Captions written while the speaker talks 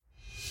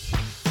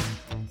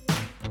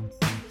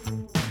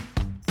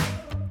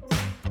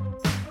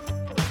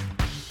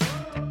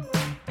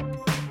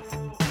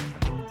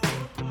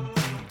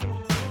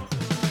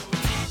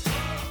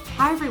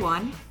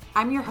everyone.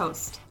 I'm your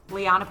host,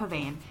 Liana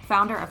Pavane,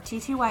 founder of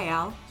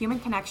TTYL, Human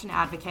Connection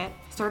Advocate,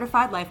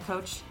 certified life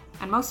coach,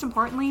 and most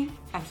importantly,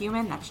 a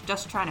human that's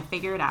just trying to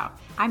figure it out.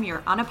 I'm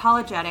your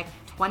unapologetic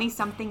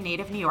 20-something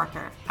native New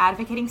Yorker,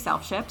 advocating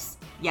self-ships.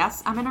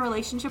 Yes, I'm in a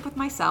relationship with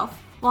myself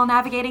while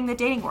navigating the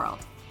dating world.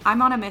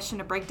 I'm on a mission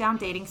to break down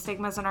dating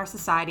stigmas in our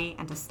society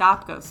and to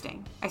stop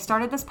ghosting. I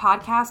started this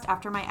podcast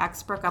after my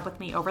ex broke up with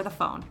me over the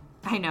phone.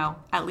 I know,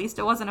 at least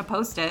it wasn't a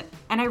post-it,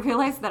 and I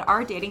realized that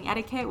our dating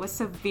etiquette was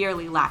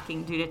severely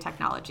lacking due to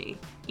technology.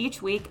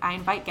 Each week, I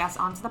invite guests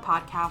onto the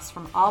podcast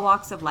from all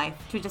walks of life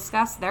to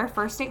discuss their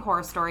first date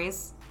horror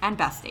stories and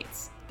best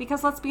dates.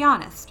 Because let's be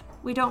honest,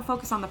 we don't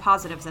focus on the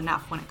positives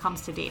enough when it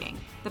comes to dating.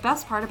 The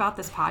best part about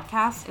this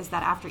podcast is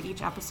that after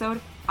each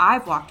episode,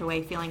 I've walked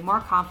away feeling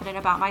more confident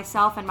about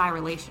myself and my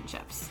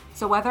relationships.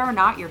 So whether or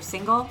not you're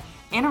single,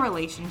 in a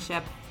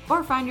relationship,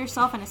 or find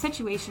yourself in a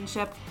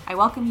situationship, I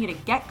welcome you to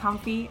get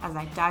comfy as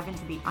I dive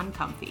into the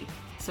uncomfy,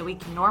 so we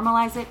can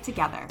normalize it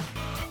together.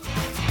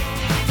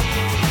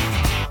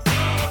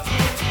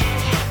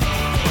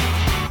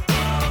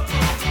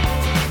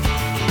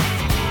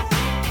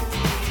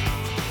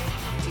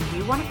 Do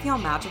you want to feel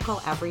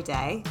magical every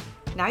day?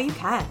 Now you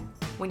can.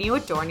 When you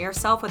adorn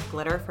yourself with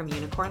glitter from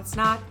Unicorn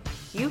Snot,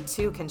 you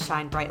too can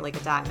shine bright like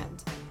a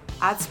diamond.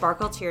 Add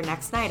sparkle to your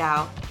next night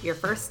out, your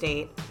first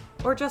date,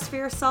 or just for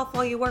yourself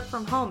while you work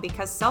from home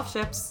because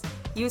self-ships.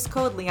 Use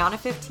code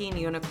Liana15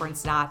 Unicorn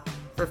Snot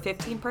for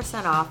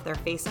 15% off their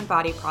face and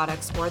body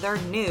products or their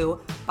new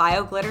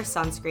Bio Glitter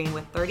Sunscreen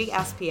with 30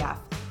 SPF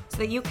so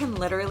that you can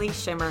literally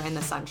shimmer in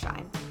the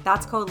sunshine.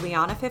 That's code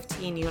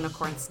Liana15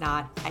 Unicorn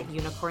Snot at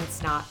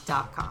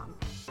unicornsnot.com.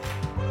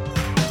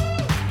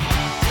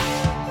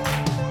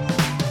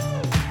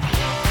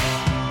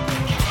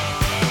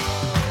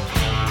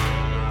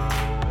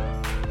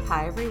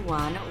 Hi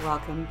everyone,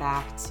 welcome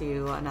back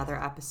to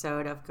another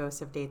episode of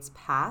Ghosts of Dates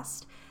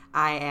Past.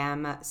 I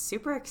am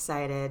super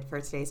excited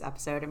for today's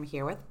episode. I'm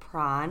here with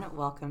Pran.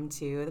 Welcome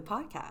to the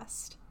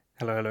podcast.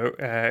 Hello.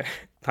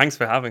 Thanks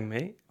for having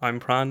me. I'm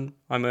Pran.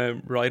 I'm a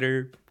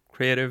writer,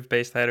 creative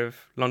based out of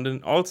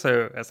London,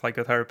 also a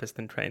psychotherapist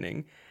in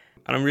training.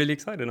 And I'm really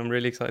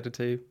excited.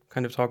 To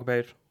kind of talk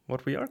about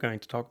what we are going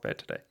to talk about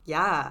today.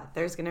 Yeah,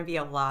 there's going to be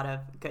a lot of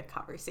good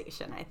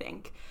conversation, I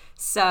think.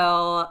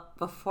 So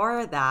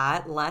before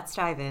that, let's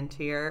dive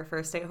into your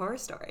first date horror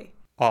story.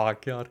 Oh,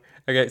 God.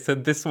 Okay, so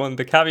this one,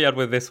 the caveat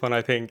with this one,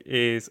 I think,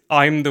 is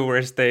I'm the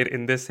worst date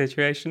in this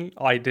situation.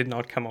 I did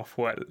not come off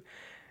well.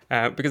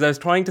 Because I was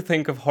trying to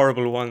think of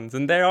horrible ones,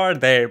 and they are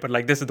there, but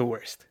like, this is the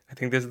worst. I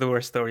think this is the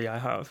worst story I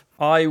have.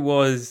 I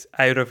was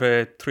out of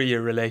a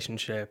 3-year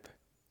relationship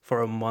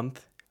for a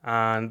month.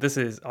 And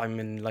I'm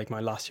in like my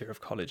last year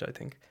of college, I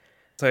think.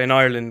 So in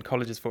Ireland,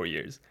 college is 4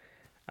 years.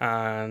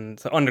 And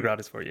so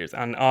undergrad is 4 years.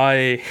 And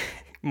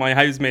my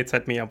housemate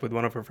set me up with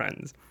one of her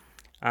friends.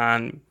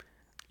 And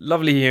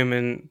lovely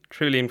human,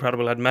 truly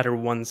incredible. I'd met her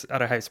once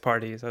at a house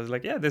party. So I was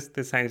like, yeah, this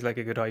sounds like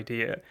a good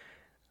idea.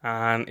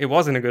 And it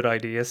wasn't a good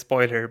idea,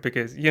 spoiler,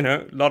 because,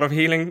 a lot of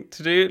healing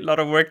to do, a lot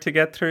of work to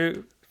get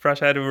through,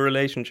 fresh out of a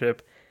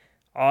relationship.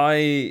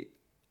 I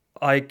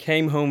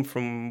came home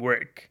from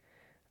work.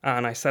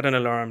 And I set an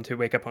alarm to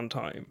wake up on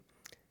time.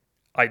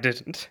 I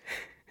didn't.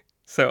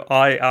 So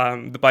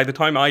by the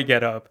time I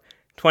get up,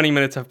 20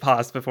 minutes have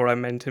passed before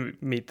I'm meant to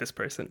meet this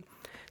person.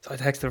 So I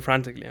text her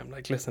frantically. I'm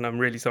like, listen, I'm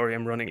really sorry,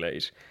 I'm running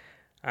late.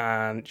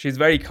 And she's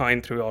very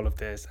kind through all of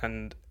this.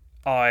 And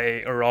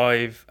I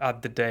arrive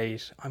at the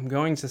date, I'm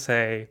going to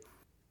say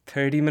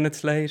 30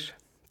 minutes late,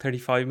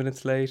 35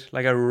 minutes late.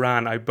 Like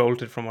I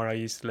bolted from where I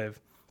used to live.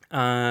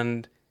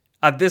 And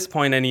at this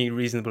point, any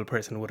reasonable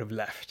person would have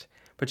left.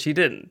 But she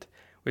didn't.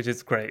 Which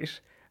is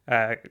great.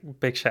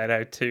 Big shout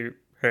out to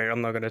her. I'm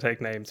not going to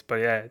take names,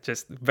 but yeah,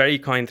 just very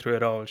kind through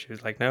it all. She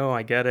was like, no,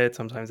 I get it.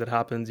 Sometimes it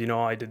happens.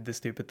 I did this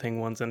stupid thing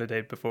once on a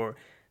date before.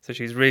 So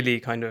she's really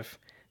kind of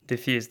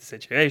diffused the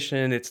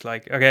situation. It's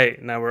like, okay,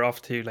 now we're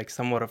off to like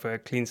somewhat of a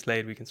clean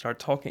slate. We can start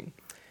talking.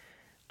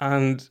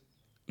 And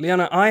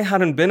Liana, I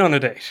hadn't been on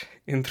a date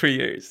in 3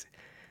 years.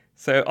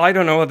 So I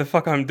don't know what the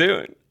fuck I'm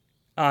doing.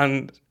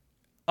 And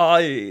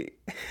I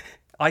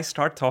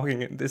start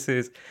talking, and this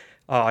is...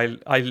 I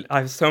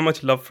have so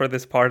much love for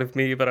this part of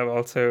me, but I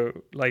also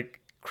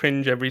like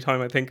cringe every time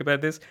I think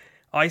about this.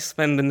 I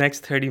spend the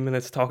next 30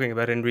 minutes talking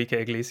about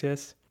Enrique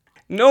Iglesias.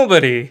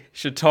 Nobody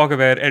should talk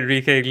about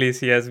Enrique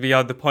Iglesias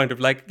beyond the point of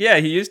like, yeah,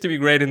 he used to be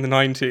great in the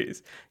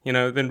 90s,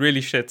 then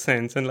really shit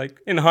since. And like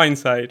in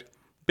hindsight,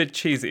 bit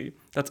cheesy.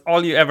 That's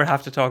all you ever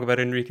have to talk about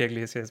Enrique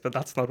Iglesias, but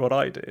that's not what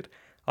I did.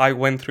 I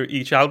went through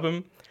each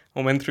album.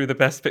 I went through the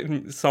best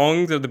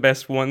songs or the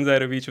best ones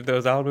out of each of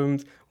those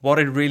albums, what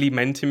it really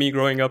meant to me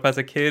growing up as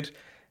a kid.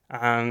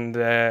 And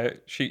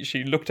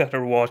she looked at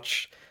her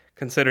watch,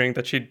 considering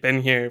that she'd been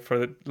here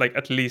for like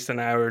at least an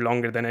hour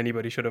longer than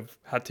anybody should have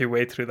had to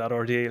wait through that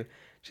ordeal.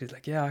 She's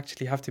like, yeah, I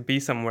actually have to be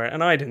somewhere.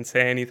 And I didn't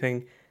say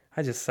anything.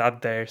 I just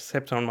sat there,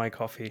 sipped on my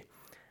coffee.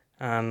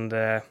 And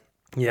that's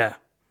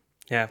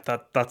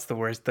the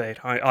worst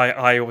date.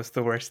 I was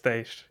the worst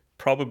date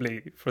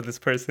probably for this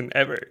person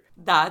ever.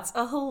 That's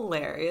a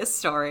hilarious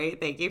story.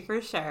 Thank you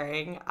for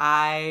sharing.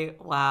 That's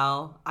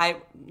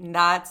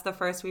the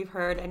first we've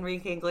heard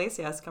Enrique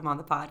Iglesias come on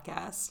the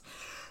podcast.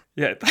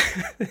 Yeah,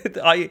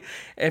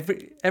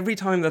 every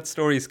time that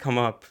story's come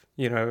up,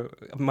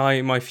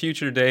 my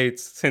future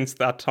dates since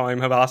that time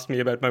have asked me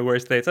about my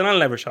worst dates, and I'll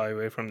never shy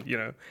away from,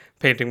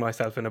 painting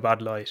myself in a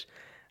bad light.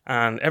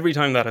 And every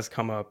time that has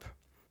come up,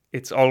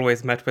 it's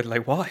always met with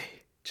like, why?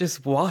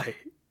 Just why?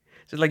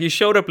 Just like, you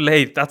showed up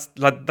late. That's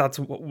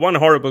one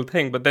horrible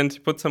thing, but then to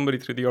put somebody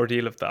through the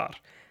ordeal of that,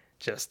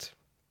 just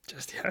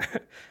yeah.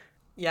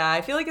 Yeah,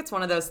 I feel like it's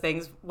one of those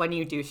things when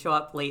you do show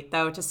up late,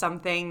 though, to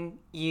something,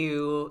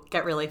 you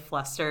get really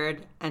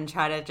flustered and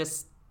try to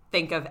just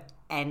think of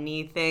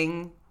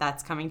anything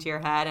that's coming to your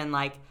head and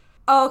like,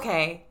 oh,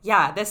 okay,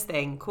 yeah, this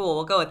thing, cool,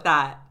 we'll go with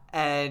that.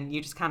 And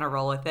you just kind of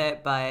roll with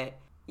it. But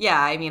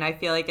yeah, I mean, I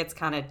feel like it's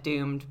kind of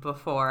doomed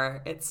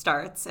before it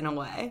starts in a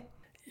way.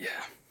 Yeah.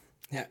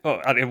 Yeah.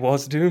 Oh, and it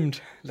was doomed.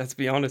 Let's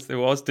be honest, it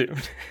was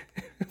doomed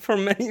for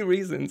many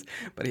reasons.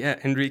 But yeah,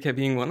 Enrique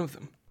being one of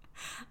them.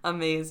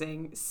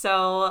 Amazing.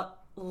 So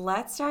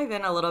let's dive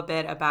in a little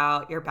bit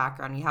about your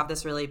background. You have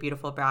this really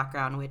beautiful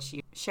background, which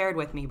you shared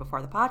with me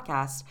before the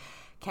podcast.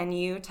 Can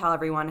you tell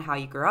everyone how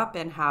you grew up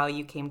and how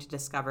you came to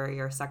discover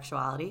your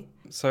sexuality?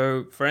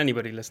 So for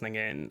anybody listening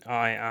in,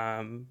 I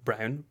am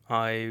brown.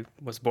 I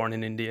was born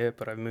in India,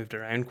 but I've moved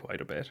around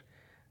quite a bit.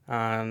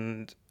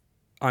 And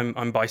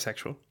I'm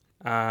bisexual.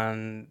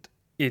 And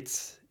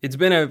it's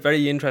been a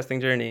very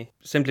interesting journey,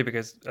 simply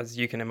because, as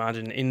you can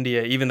imagine,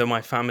 India, even though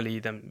my family,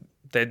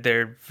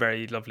 they're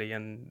very lovely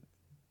and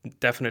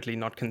definitely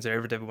not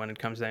conservative when it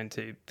comes down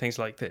to things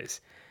like this.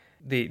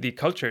 The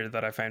culture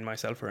that I found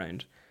myself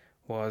around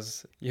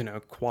was,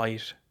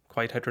 quite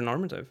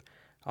heteronormative.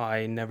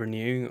 I never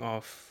knew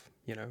of,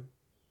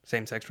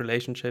 same-sex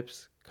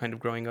relationships kind of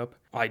growing up.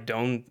 I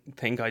don't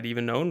think I'd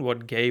even known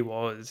what gay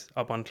was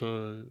up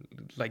until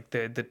like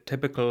the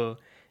typical,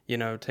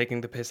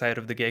 taking the piss out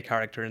of the gay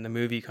character in the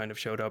movie kind of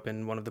showed up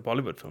in one of the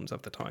Bollywood films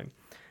of the time.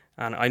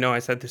 And I know I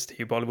said this to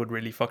you, Bollywood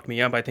really fucked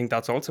me up. I think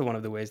that's also one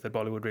of the ways that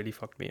Bollywood really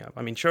fucked me up.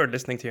 I mean, sure,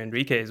 listening to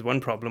Enrique is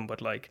one problem,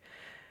 but like,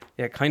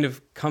 yeah, kind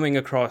of coming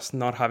across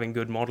not having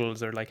good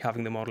models, or like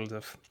having the models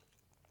of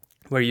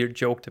where you're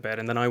joked about.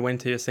 And then I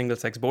went to a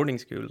single-sex boarding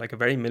school, like a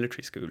very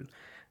military school.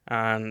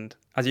 And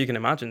as you can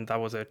imagine, that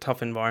was a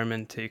tough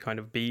environment to kind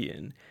of be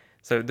in.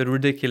 So the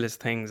ridiculous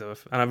things and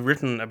I've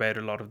written about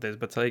a lot of this,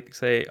 but like,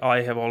 say,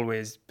 I have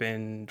always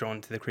been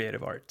drawn to the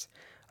creative arts.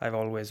 I've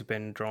always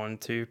been drawn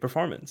to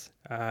performance.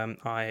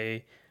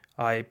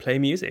 I play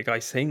music, I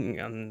sing,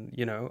 and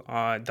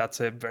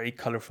that's a very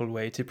colorful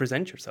way to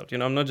present yourself.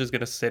 I'm not just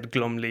gonna sit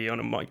glumly on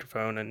a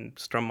microphone and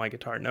strum my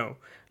guitar. No,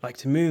 I like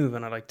to move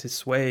and I like to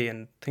sway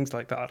and things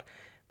like that.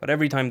 But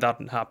every time that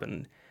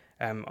happened,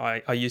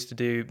 I used to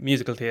do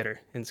musical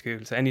theater in school.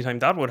 So anytime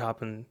that would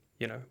happen,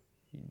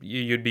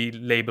 you'd be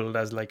labeled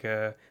as like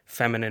a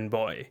feminine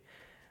boy.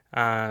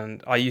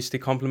 And I used to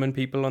compliment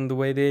people on the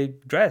way they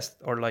dressed,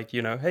 or like,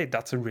 hey,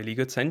 that's a really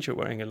good scent you're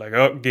wearing. And like,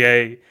 oh,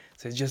 gay.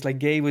 So it's just like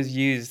gay was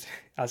used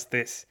as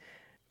this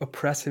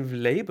oppressive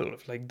label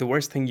of like the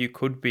worst thing you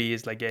could be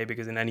is like gay,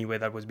 because in any way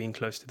that was being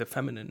close to the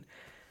feminine.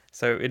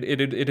 So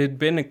it had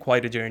been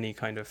quite a journey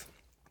kind of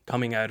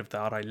coming out of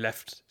that. I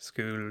left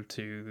school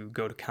to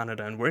go to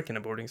Canada and work in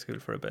a boarding school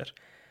for a bit.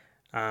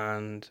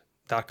 And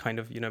that kind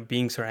of,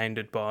 being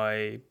surrounded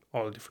by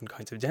all different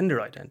kinds of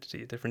gender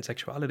identities, different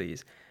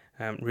sexualities,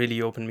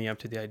 really opened me up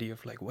to the idea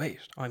of like, wait,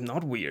 I'm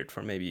not weird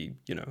for maybe,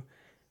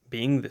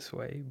 being this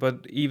way.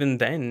 But even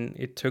then,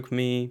 it took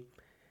me,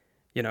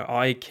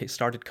 I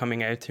started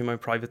coming out to my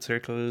private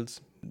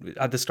circles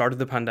at the start of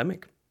the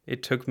pandemic.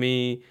 It took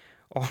me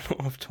all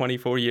of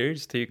 24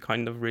 years to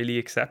kind of really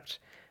accept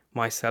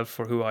myself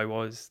for who I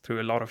was,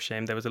 through a lot of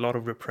shame. There was a lot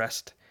of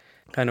repressed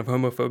kind of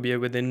homophobia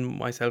within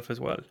myself as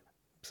well.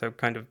 So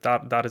kind of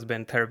that has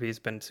been, therapy has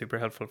been super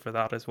helpful for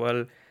that as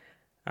well.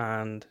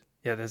 And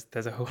yeah,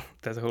 there's a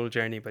whole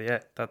journey, but yeah,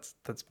 that's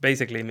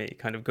basically me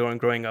kind of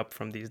growing up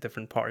from these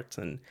different parts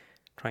and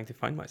trying to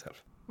find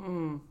myself.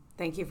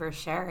 Thank you for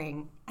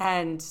sharing.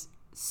 And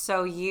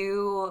so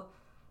you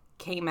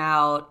came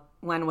out,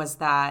 when was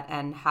that,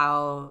 and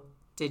how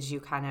did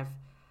you kind of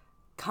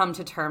come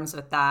to terms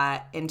with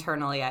that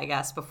internally, I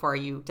guess, before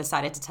you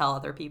decided to tell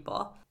other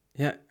people?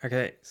 Yeah,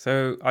 okay.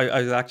 So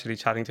I was actually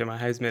chatting to my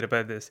housemate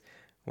about this,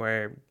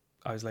 where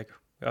I was like,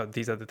 oh,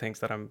 these are the things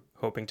that I'm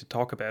hoping to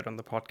talk about on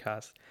the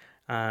podcast.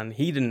 And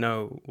he didn't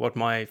know what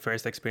my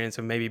first experience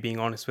of maybe being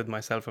honest with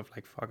myself of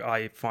like, fuck,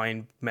 I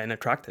find men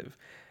attractive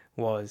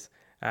was.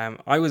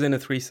 I was in a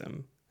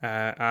threesome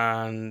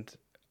and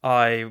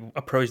I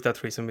approached that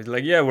threesome with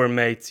like, yeah, we're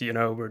mates,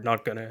 we're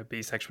not going to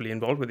be sexually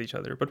involved with each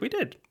other. But we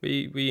did.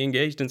 We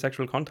engaged in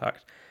sexual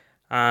contact.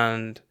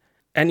 And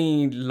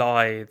any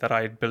lie that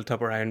I'd built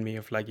up around me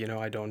of like,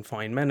 I don't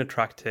find men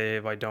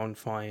attractive, I don't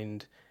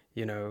find,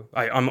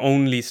 I'm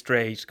only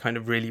straight, kind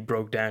of really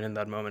broke down in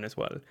that moment as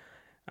well.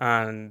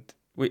 And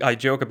I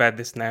joke about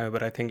this now,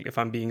 but I think if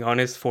I'm being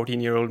honest,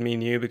 14-year-old me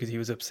knew, because he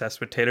was obsessed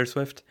with Taylor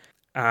Swift.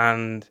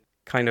 And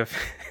kind of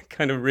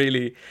kind of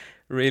really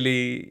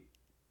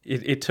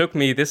it took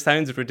me, this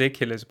sounds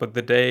ridiculous, but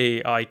the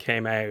day I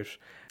came out,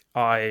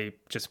 I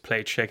just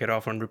played Shake It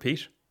Off on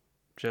repeat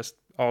just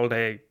all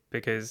day,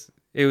 because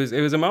it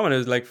was a moment. It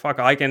was like, fuck,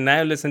 I can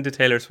now listen to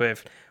Taylor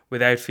Swift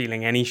without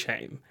feeling any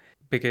shame,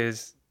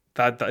 because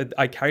that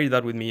I carried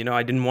that with me.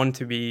 I didn't want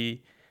to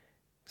be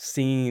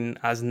seen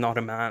as not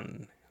a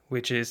man,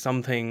 which is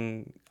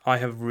something I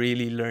have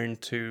really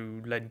learned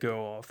to let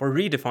go of, or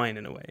redefine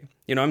in a way.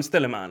 I'm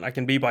still a man. I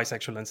can be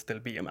bisexual and still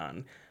be a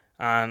man.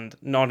 And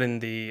not in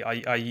the,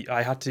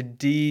 I had to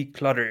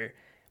declutter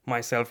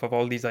myself of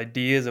all these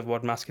ideas of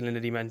what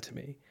masculinity meant to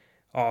me,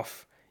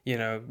 of,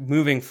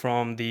 moving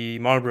from the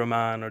Marlboro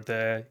Man or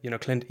the,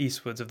 Clint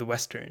Eastwoods of the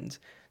Westerns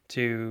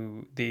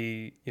to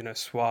the,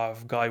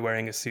 suave guy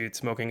wearing a suit,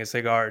 smoking a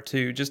cigar,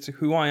 to just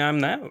who I am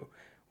now,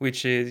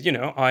 which is,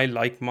 I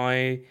like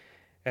my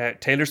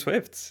Taylor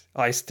Swifts.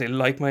 I still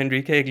like my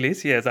Enrique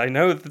Iglesias. I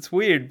know that's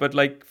weird, but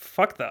like,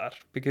 fuck that,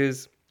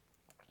 because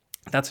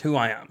that's who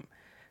I am.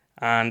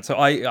 And so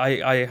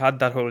I had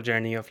that whole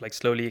journey of like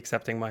slowly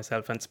accepting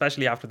myself, and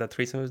especially after that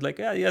threesome, I was like,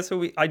 yeah.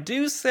 So I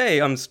do say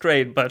I'm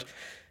straight, but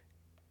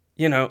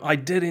I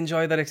did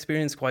enjoy that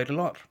experience quite a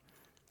lot.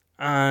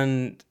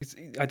 And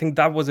I think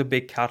that was a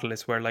big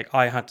catalyst where like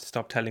I had to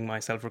stop telling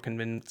myself or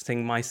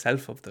convincing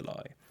myself of the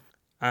lie.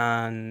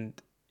 And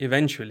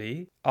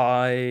eventually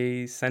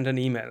I sent an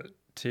email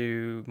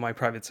to my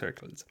private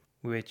circles,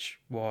 which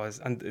was,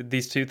 and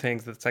these two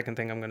things, the second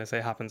thing I'm going to say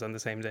happens on the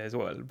same day as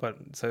well. But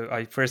so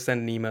I first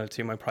sent an email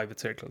to my private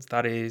circles.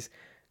 That is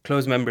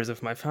close members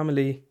of my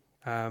family,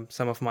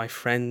 some of my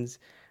friends,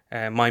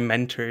 my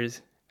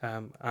mentors,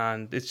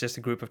 and it's just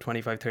a group of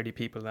 25, 30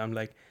 people. I'm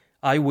like,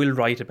 I will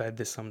write about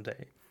this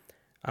someday.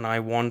 And I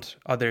want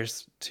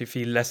others to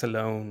feel less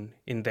alone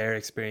in their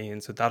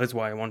experience. So that is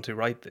why I want to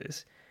write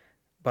this.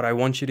 But I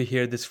want you to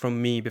hear this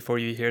from me before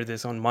you hear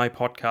this on my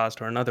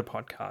podcast or another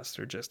podcast,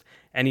 or just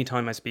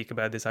anytime I speak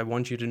about this. I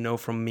want you to know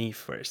from me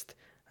first.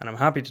 And I'm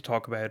happy to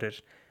talk about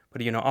it.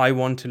 But, I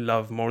want to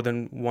love more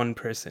than one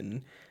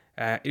person,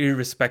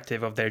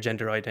 irrespective of their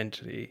gender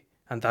identity.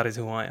 And that is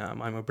who I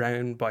am. I'm a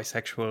brown,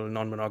 bisexual,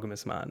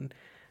 non-monogamous man.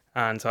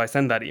 And so I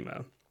sent that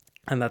email.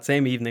 And that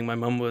same evening, my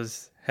mum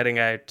was heading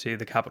out to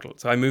the capital.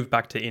 So I moved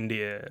back to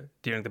India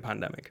during the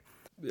pandemic.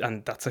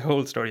 And that's a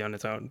whole story on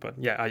its own. But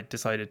yeah, I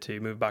decided to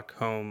move back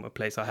home, a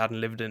place I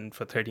hadn't lived in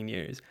for 13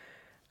 years.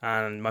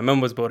 And my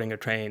mum was boarding a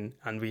train,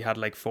 and we had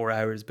like 4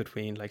 hours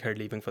between like her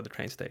leaving for the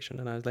train station.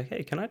 And I was like,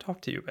 hey, can I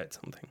talk to you about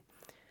something?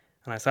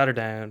 And I sat her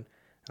down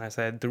and I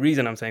said, the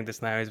reason I'm saying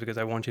this now is because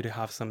I want you to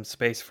have some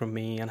space from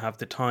me and have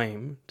the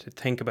time to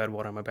think about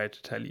what I'm about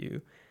to tell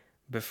you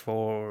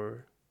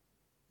before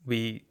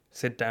we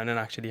sit down and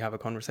actually have a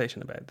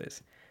conversation about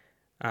this.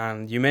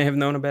 And you may have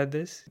known about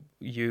this,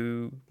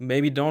 you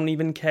maybe don't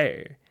even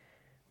care,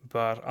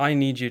 but I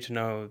need you to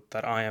know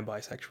that I am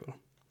bisexual.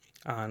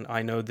 And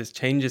I know this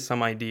changes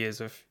some ideas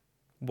of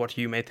what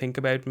you may think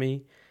about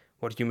me,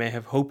 what you may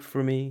have hoped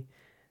for me,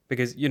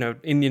 because,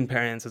 Indian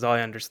parents, as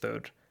I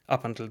understood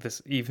up until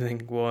this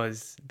evening,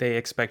 was they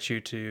expect you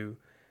to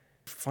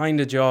find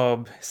a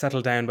job,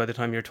 settle down by the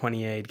time you're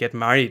 28, get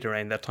married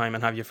around that time,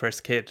 and have your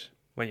first kid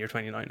when you're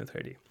 29 or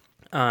 30.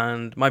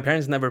 And my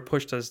parents never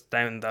pushed us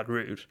down that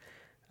route.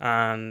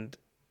 And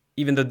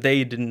even though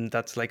they didn't,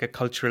 that's like a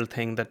cultural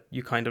thing that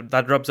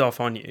that rubs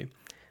off on you.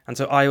 And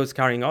so I was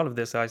carrying all of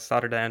this. I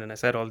sat her down and I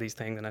said all these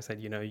things. And I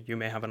said, you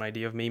may have an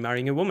idea of me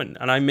marrying a woman.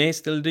 And I may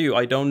still do.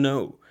 I don't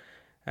know.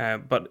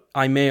 But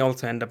I may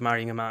also end up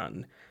marrying a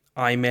man.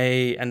 I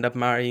may end up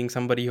marrying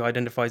somebody who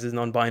identifies as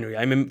non-binary.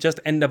 I may just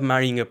end up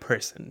marrying a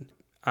person.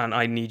 And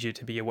I need you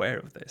to be aware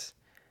of this.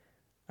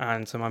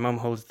 And so my mum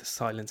holds the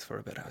silence for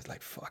a bit. I was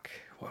like, fuck,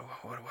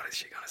 what is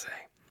she going to say?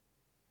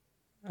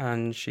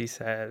 And she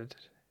said,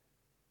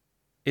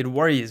 it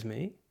worries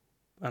me.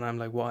 And I'm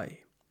like, why?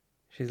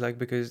 She's like,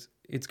 because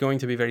it's going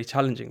to be very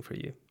challenging for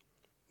you.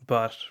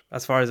 But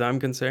as far as I'm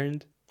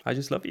concerned, I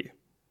just love you.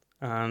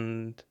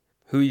 And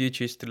who you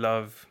choose to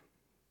love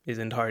is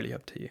entirely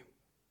up to you.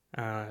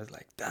 And I was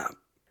like, damn.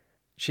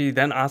 She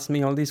then asked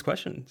me all these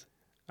questions.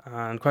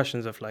 And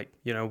questions of like,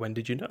 when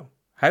did you know?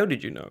 How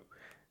did you know?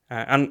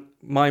 And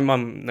my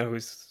mum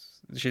knows,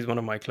 she's one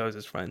of my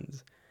closest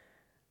friends.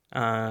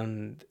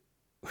 And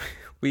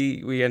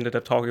we ended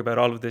up talking about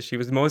all of this. She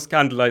was most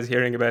scandalized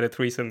hearing about a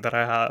threesome that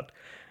I had.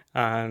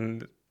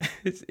 And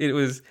it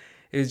was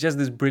just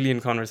this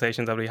brilliant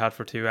conversation that we had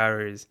for 2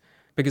 hours.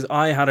 Because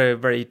I had a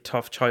very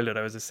tough childhood.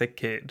 I was a sick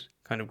kid,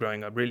 kind of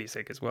growing up, really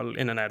sick as well,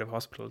 in and out of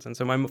hospitals. And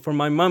so for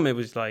my mum, it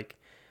was like,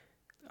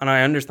 and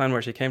I understand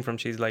where she came from.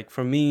 She's like,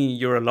 for me,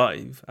 you're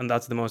alive. And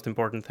that's the most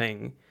important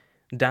thing.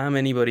 Damn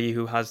anybody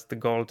who has the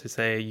gall to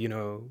say,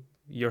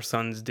 your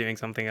son's doing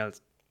something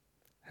else.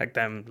 Heck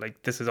them,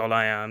 like, this is all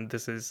I am.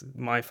 This is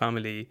my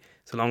family.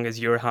 So long as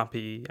you're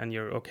happy and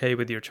you're okay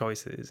with your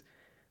choices,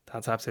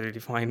 that's absolutely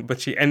fine. But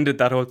she ended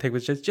that whole thing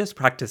with just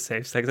practice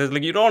safe sex. I was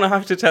like, you don't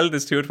have to tell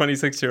this to a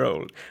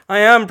 26-year-old. I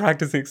am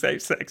practicing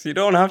safe sex. You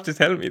don't have to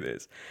tell me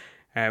this.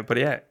 But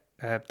yeah,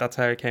 that's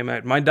how it came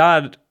out. My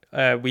dad,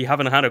 we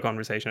haven't had a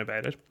conversation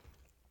about it.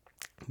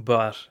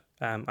 But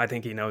I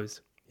think he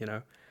knows, you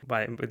know.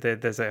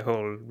 There's a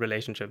whole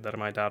relationship that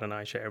my dad and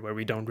I share where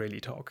we don't really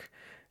talk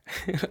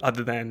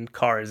other than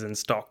cars and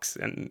stocks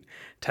and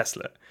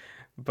Tesla.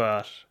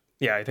 But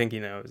yeah, I think he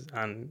knows,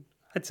 and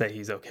I'd say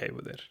he's okay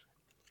with it.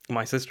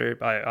 My sister,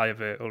 I have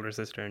an older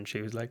sister, and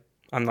she was like,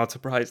 I'm not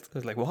surprised. I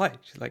was like, why?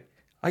 She's like,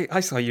 I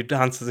saw you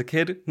dance as a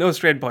kid. No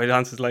straight boy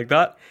dances like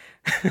that.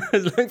 I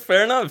was like,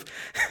 fair enough.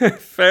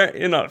 Fair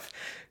enough.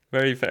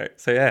 Very fair.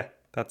 So yeah,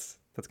 that's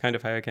kind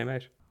of how I came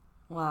out.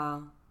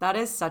 Wow. That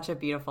is such a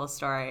beautiful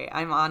story.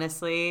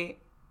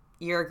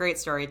 You're a great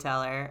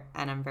storyteller,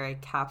 and I'm very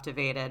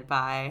captivated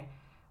by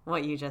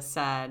what you just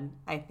said.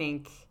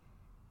 It's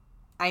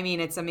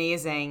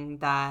amazing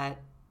that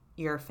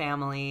your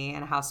family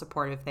and how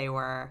supportive they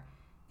were.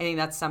 I think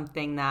that's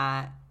something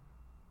that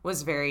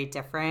was very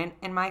different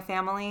in my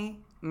family.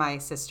 My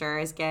sister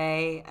is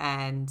gay,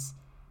 and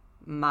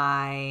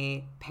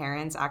my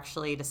parents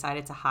actually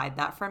decided to hide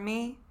that from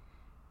me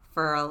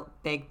for a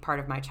big part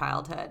of my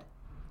childhood.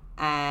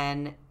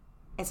 And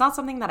it's not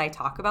something that I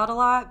talk about a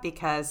lot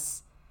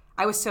because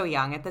I was so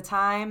young at the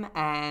time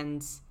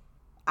and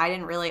I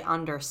didn't really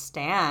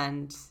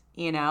understand,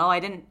 I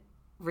didn't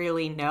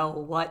really know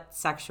what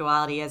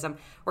sexuality is.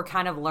 We're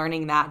kind of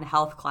learning that in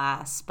health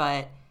class,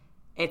 but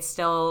it's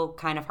still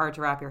kind of hard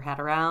to wrap your head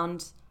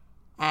around.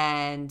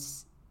 And,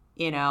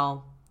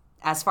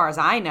 as far as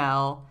I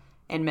know,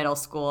 in middle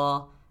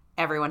school,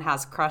 everyone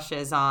has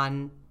crushes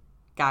on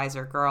guys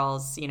or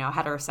girls,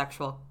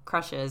 heterosexual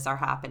crushes are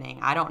happening.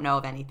 I don't know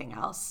of anything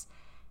else.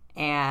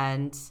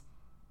 And,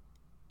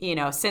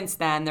 since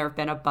then, there have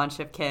been a bunch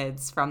of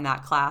kids from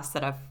that class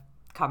that have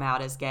come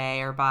out as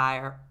gay or bi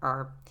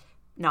or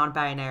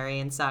non-binary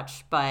and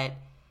such. But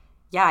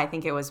yeah, I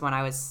think it was when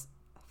I was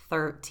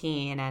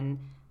 13 and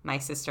my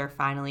sister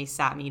finally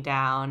sat me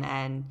down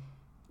and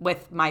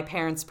with my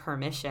parents'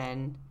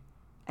 permission,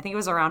 I think it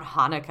was around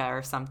Hanukkah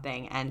or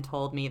something, and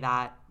told me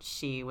that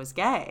she was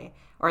gay,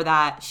 or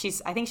that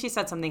I think she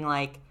said something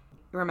like,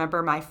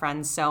 remember my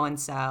friend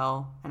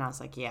so-and-so? And I was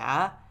like,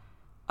 yeah.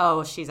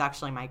 Oh, she's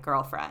actually my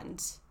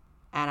girlfriend.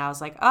 And I was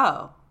like,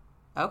 oh,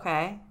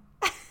 okay.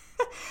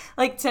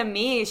 Like, to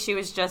me, she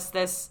was just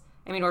this,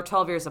 we're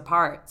 12 years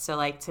apart. So,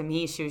 like, to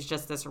me, she was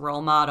just this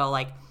role model,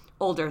 like,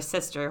 older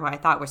sister who I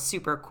thought was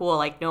super cool,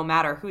 like, no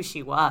matter who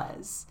she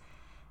was.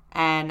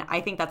 And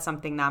I think that's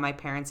something that my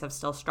parents have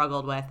still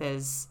struggled with,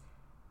 is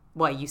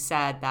what you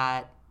said,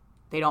 that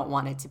they don't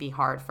want it to be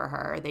hard for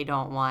her.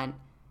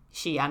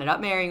 She ended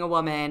up marrying a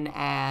woman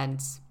and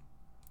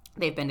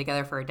they've been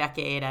together for a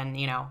decade and,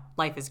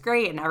 life is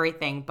great and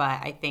everything.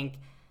 But I think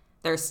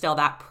there's still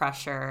that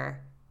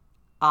pressure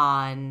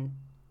on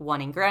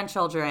wanting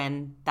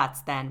grandchildren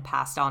that's then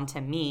passed on to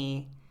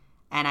me.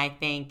 And I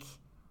think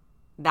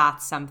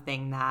that's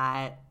something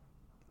that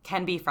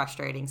can be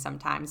frustrating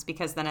sometimes,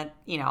 because then,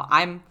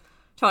 I'm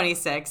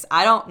 26.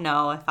 I don't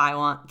know if I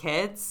want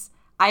kids.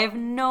 I have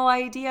no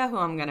idea who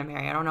I'm going to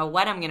marry. I don't know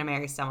when I'm going to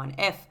marry someone,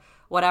 if,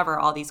 whatever,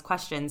 all these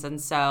questions. And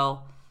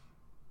so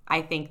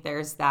I think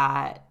there's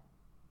that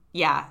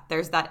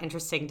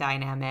interesting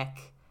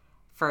dynamic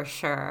for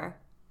sure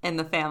in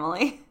the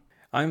family.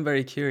 I'm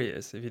very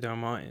curious, if you don't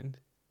mind,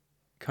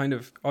 kind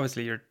of,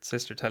 obviously your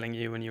sister telling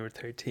you when you were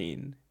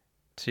 13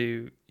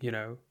 to,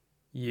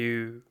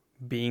 you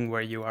being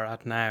where you are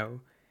at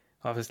now,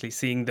 obviously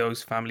seeing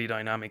those family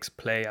dynamics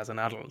play as an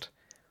adult.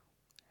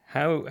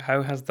 How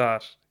has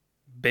that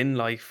been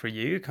like for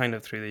you kind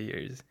of through the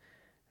years?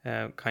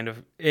 I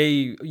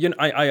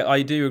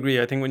do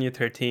agree. I think when you're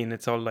 13,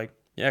 it's all like,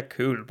 yeah,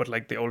 cool. But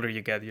like the older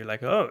you get, you're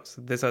like, oh,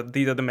 so these are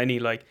the many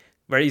like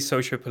very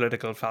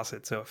socio-political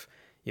facets of,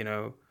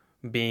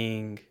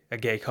 being a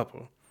gay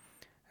couple.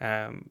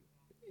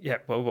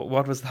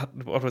 What was that?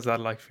 What was that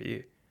like for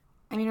you?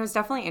 It was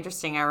definitely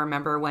interesting. I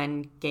remember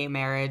when gay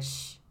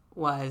marriage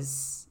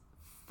was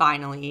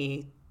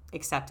finally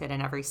accepted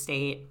in every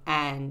state,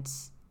 and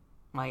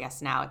well, I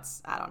guess now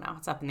it's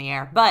up in the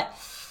air. But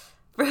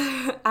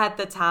at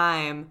the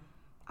time,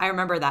 I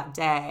remember that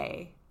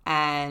day,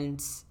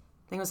 and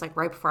I think it was like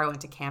right before I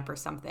went to camp or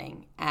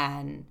something,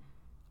 and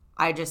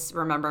I just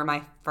remember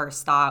my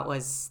first thought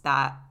was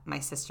that my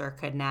sister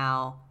could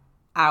now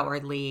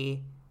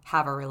outwardly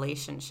have a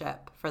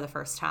relationship for the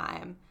first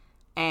time.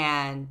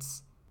 And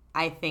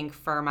I think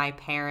for my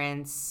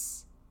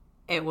parents,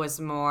 it was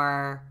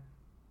more,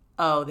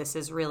 oh, this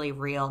is really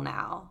real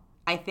now.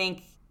 I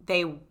think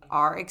they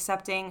are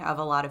accepting of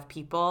a lot of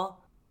people,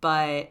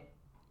 but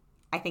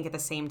I think at the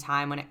same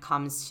time, when it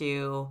comes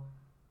to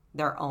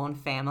their own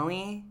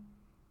family,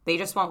 they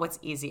just want what's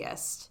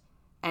easiest,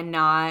 and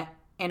not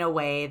in a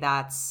way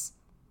that's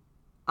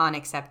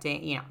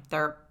unaccepting.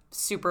 They're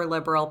super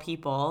liberal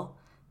people.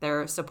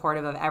 They're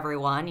supportive of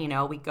everyone.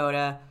 We go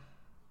to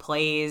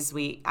plays.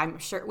 I'm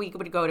sure we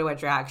would go to a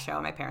drag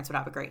show. My parents would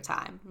have a great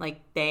time.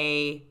 Like,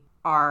 they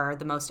are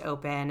the most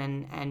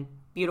open and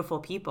beautiful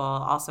people,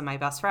 also my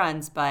best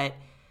friends. But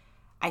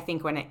I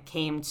think when it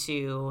came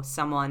to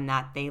someone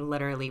that they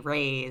literally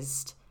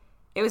raised,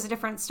 it was a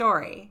different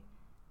story.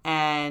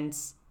 And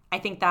I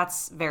think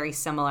that's very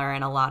similar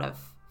in a lot of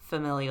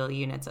familial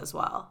units as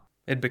well.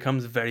 it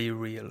becomes very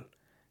real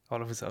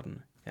all of a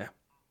sudden. Yeah.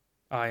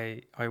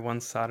 I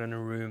once sat in a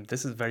room.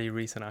 This is very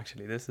recent,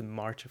 actually. This is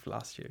March of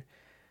last year.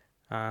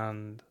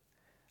 And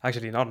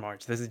actually, not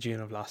March. This is June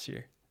of last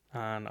year.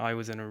 And I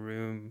was in a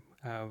room.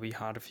 We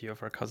had a few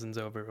of our cousins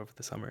over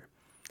the summer.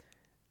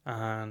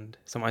 And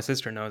so my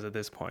sister knows at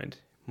this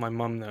point. My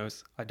mum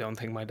knows. I don't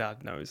think my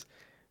dad knows.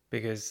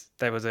 Because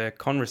there was a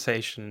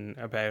conversation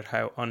about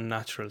how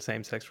unnatural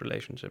same-sex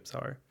relationships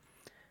are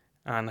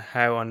and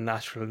how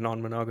unnatural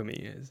non-monogamy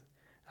is,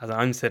 as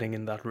I'm sitting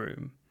in that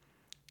room.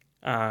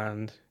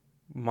 And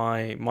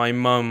my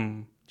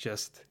mum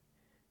just,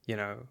 you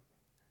know,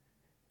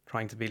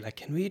 trying to be like,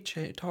 can we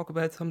talk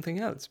about something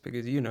else?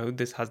 Because, you know,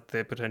 this has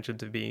the potential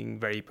to being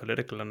very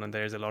political and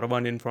there's a lot of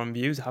uninformed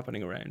views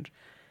happening around.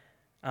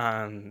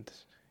 And,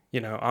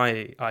 you know,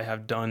 I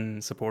have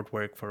done support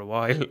work for a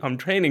while. I'm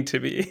training to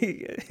be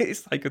a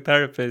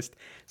psychotherapist.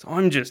 So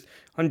I'm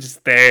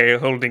just there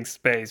holding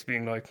space,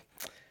 being like,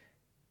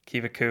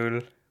 keep it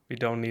cool. We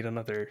don't need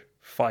another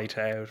fight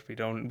out. We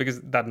don't,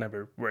 because that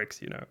never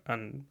works, you know.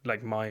 And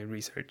like my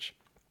research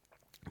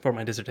for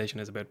my dissertation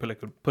is about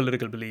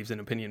political beliefs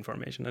and opinion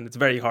formation. And it's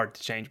very hard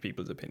to change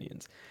people's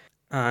opinions.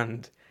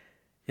 And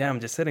yeah, I'm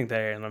just sitting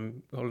there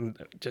and I'm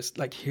just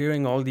like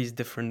hearing all these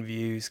different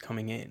views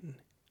coming in.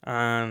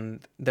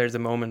 And there's a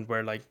moment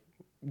where like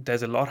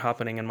there's a lot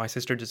happening and my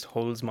sister just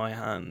holds my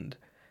hand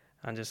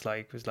and just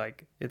like was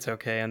like, it's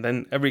okay. And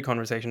then every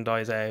conversation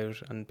dies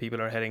out and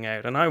people are heading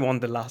out and I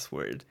want the last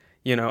word.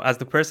 You know, as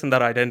the person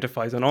that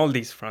identifies on all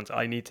these fronts,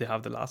 I need to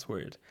have the last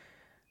word.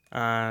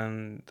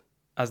 And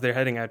as they're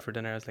heading out for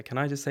dinner, I was like, can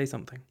I just say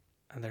something?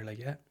 And they're like,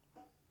 yeah.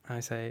 And I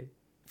say,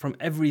 from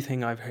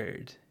everything I've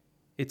heard,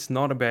 it's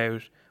not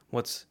about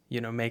what's,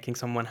 you know, making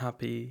someone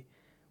happy,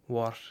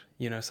 what,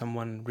 you know,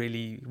 someone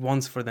really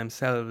wants for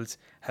themselves,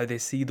 how they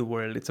see the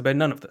world. It's about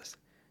none of this.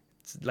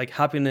 It's like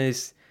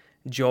happiness,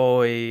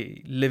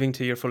 joy, living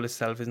to your fullest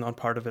self is not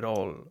part of it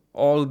all.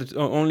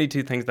 Only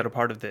two things that are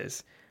part of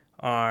this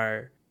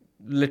are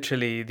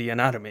literally the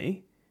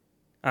anatomy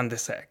and the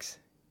sex.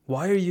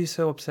 Why are you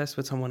so obsessed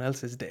with someone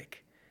else's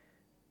dick?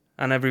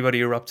 And everybody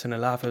erupts in a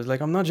laugh. I was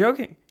like, I'm not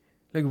joking.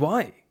 Like,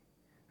 why?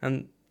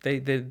 And they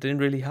didn't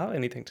really have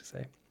anything to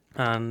say.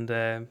 And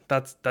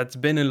that's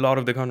been a lot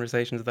of the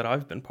conversations that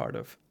I've been part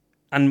of.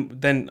 And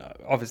then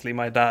obviously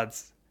my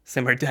dad's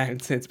simmered down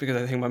since,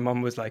 because I think my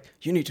mum was like,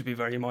 you need to be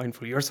very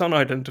mindful. Your son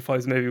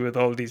identifies maybe with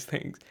all these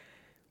things.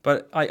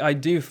 But I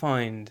do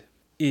find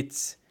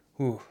this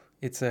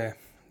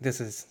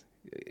is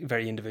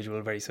very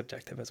individual, very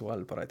subjective as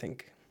well. But I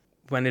think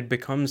when it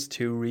becomes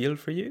too real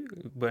for you,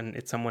 when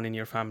it's someone in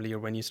your family or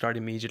when you start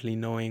immediately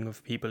knowing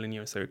of people in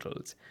your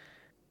circles,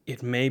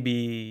 it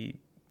maybe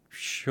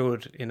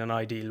should, in an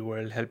ideal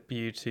world, help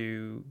you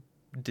to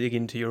dig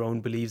into your own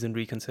beliefs and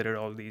reconsider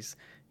all these,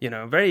 you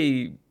know,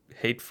 very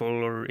hateful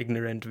or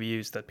ignorant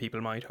views that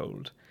people might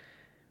hold.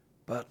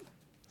 But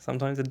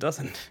sometimes it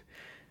doesn't,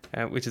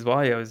 which is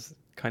why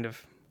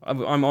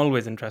I'm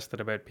always interested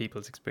about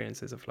people's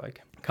experiences of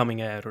like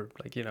coming out, or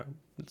like, you know,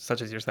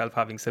 such as yourself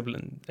having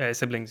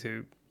siblings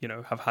who, you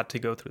know, have had to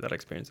go through that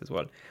experience as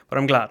well. But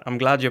I'm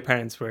glad your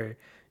parents were,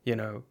 you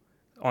know,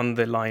 on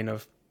the line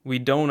of, we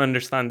don't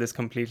understand this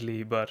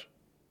completely, but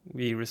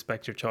we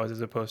respect your choice, as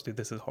opposed to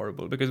this is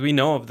horrible, because we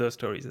know of those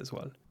stories as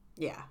well.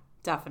 Yeah,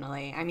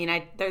 definitely. I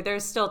mean,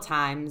 there's still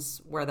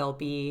times where there'll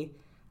be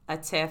a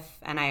tiff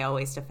and I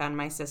always defend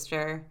my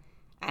sister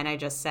and I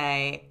just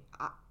say,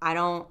 I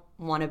don't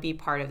want to be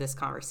part of this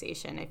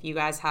conversation. If you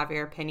guys have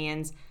your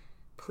opinions,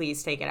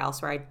 please take it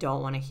elsewhere. I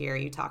don't want to hear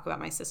you talk about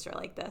my sister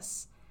like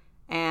this.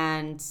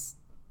 And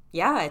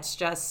yeah,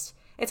 it's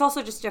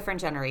also just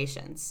different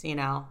generations, you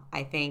know.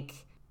 I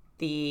think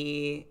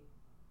the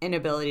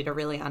inability to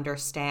really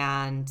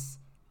understand,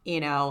 you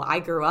know, I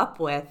grew up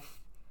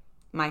with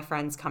my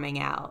friends coming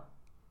out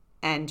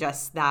and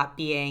just that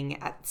being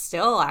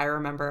still, I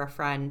remember a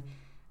friend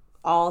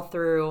all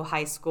through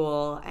high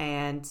school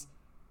and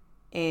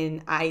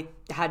I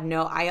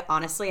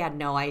honestly had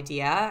no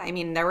idea. I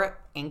mean, there were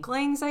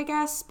inklings, I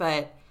guess,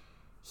 but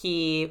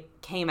he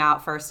came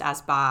out first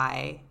as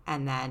bi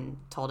and then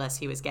told us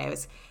he was gay.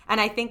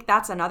 And I think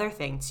that's another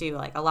thing too.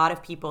 Like, a lot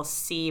of people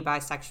see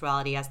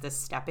bisexuality as this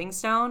stepping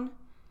stone.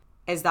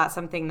 Is that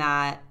something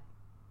that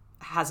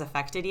has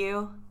affected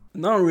you?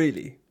 Not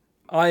really.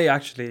 I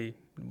actually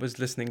was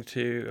listening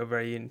to a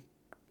very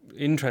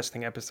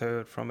interesting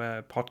episode from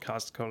a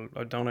podcast called,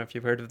 I don't know if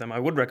you've heard of them. I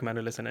would recommend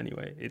a listen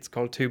anyway. It's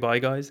called Two Bi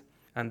Guys.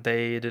 And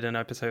they did an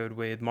episode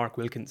with Mark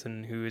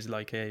Wilkinson, who is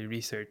like a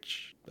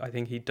I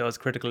think he does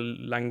critical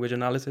language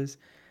analysis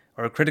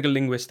or critical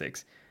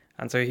linguistics.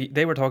 And so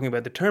they were talking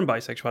about the term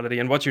bisexuality.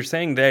 And what you're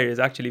saying there is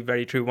actually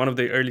very true. One of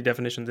the early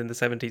definitions in the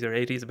 70s or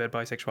 80s about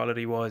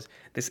bisexuality was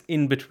this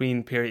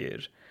in-between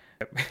period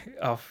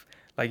of,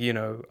 like, you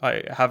know,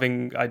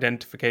 having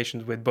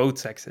identifications with both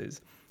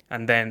sexes.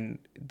 And then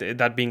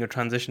that being a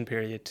transition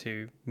period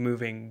to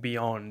moving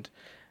beyond.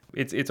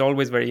 It's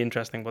always very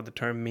interesting what the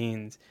term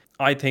means.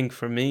 I think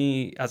for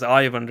me, as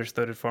I have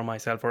understood it for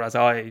myself, or as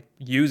I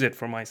use it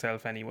for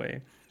myself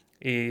anyway,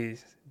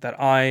 is that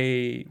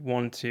I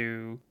want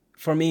to,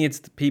 for me, it's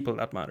the people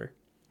that matter,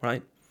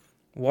 right?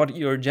 What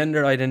your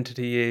gender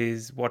identity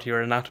is, what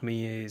your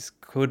anatomy is,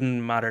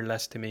 couldn't matter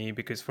less to me,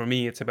 because for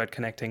me, it's about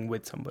connecting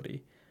with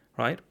somebody,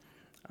 right?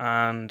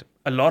 And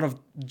a lot of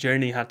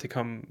journey had to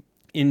come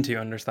into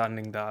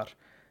understanding that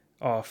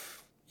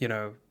of,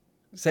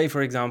 say,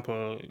 for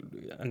example,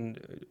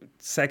 and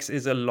sex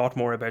is a lot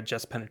more about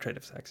just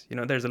penetrative sex.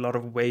 There's a lot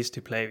of ways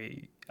to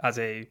play as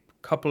a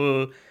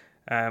couple,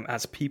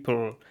 as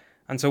people.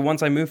 And so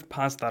once I moved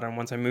past that, and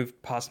once I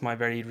moved past my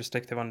very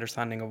restrictive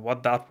understanding of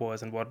what that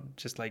was and what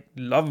just like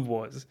love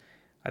was,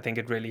 I think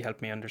it really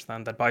helped me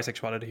understand that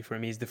bisexuality for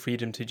me is the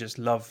freedom to just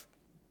love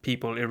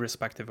people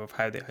irrespective of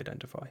how they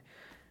identify.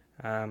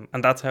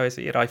 And that's how I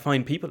see it. I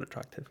find people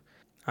attractive.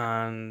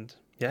 And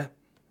yeah,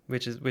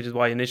 which is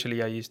why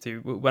initially I used to,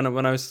 when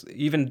I was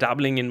even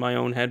dabbling in my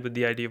own head with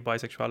the idea of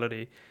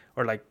bisexuality,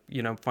 or like,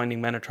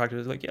 finding men attractive, I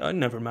was like, yeah, I'd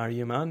never marry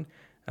a man.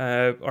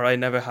 Or I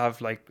never have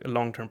like a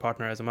long-term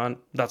partner as a man.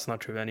 That's not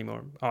true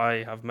anymore.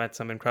 I have met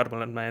some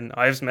incredible men.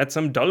 I've met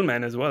some dull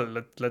men as well.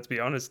 Let's be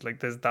honest. Like,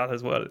 there's that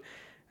as well.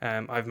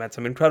 I've met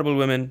some incredible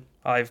women.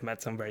 I've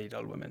met some very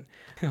dull women.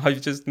 I've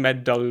just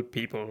met dull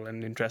people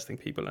and interesting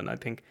people. And I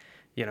think,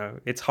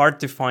 it's hard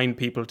to find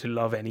people to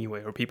love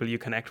anyway, or people you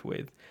connect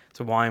with.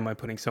 So why am I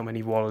putting so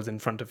many walls in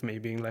front of me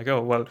being like,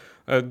 oh, well,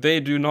 they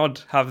do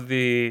not have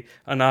the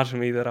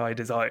anatomy that I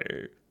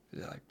desire.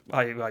 Like,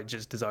 I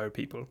just desire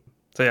people.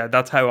 So yeah,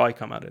 that's how I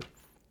come at it.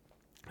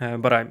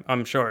 But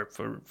I'm sure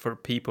for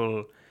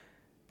people,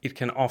 it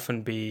can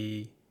often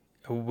be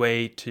a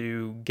way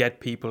to get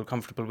people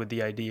comfortable with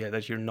the idea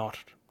that you're not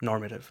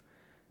normative.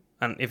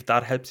 And if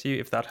that helps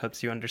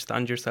you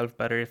understand yourself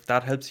better, if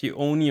that helps you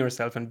own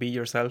yourself and be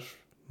yourself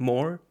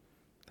more,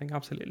 I think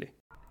absolutely.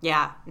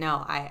 Yeah,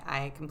 no,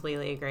 I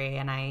completely agree.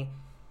 And I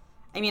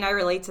mean, I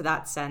relate to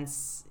that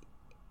sense,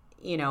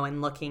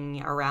 in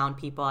looking around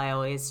people, I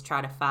always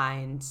try to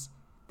find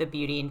the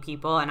beauty in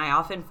people. And I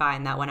often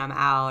find that when I'm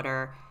out,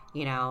 or,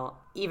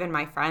 even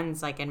my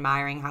friends, like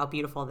admiring how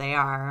beautiful they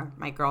are,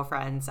 my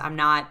girlfriends, I'm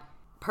not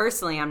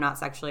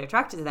sexually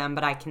attracted to them,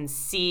 but I can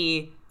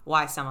see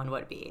why someone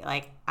would be.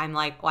 Like, I'm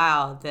like,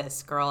 wow,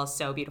 this girl is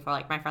so beautiful.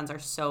 Like, my friends are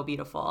so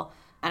beautiful.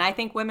 And I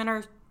think women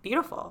are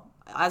beautiful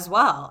as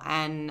well.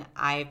 And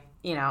I,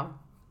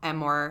 am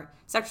more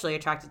sexually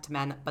attracted to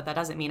men, but that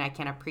doesn't mean I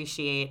can't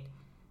appreciate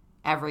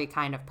every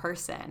kind of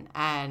person.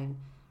 And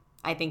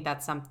I think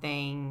that's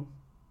something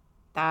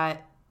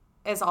that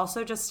is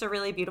also just a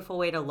really beautiful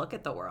way to look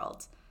at the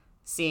world,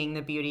 seeing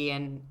the beauty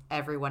in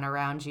everyone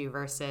around you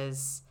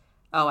versus,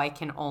 oh, I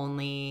can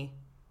only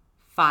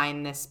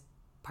find this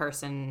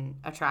person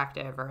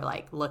attractive, or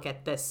like look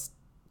at this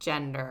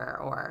gender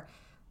or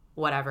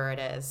whatever it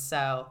is.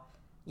 So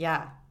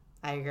yeah,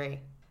 I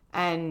agree.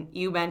 And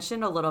you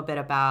mentioned a little bit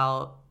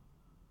about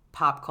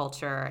pop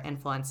culture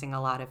influencing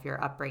a lot of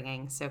your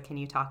upbringing. So can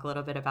you talk a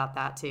little bit about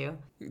that too?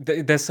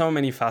 There's so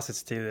many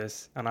facets to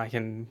this, and I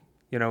can,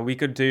 we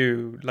could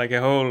do like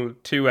a whole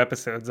 2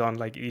 episodes on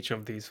like each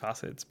of these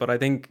facets. But I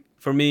think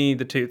for me,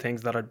 the 2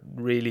 things that are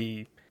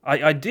really,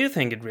 I do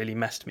think it really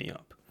messed me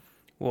up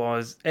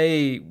was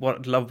A,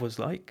 what love was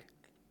like,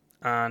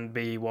 and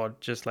B, what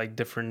just like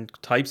different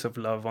types of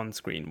love on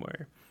screen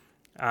were.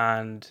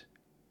 And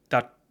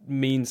that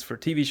means for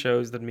TV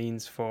shows, that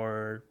means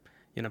for,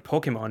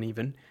 Pokemon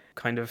even,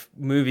 kind of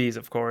movies,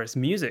 of course,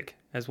 music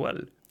as well.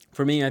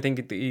 For me, I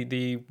think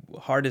the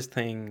hardest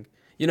thing,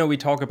 we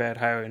talk about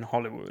how in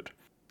Hollywood,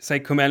 say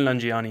Kumail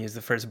Nanjiani is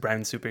the first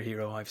brown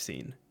superhero I've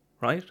seen,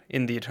 right?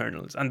 In the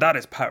Eternals. And that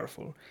is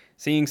powerful.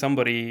 Seeing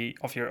somebody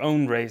of your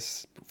own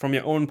race, from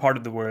your own part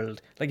of the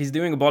world, like he's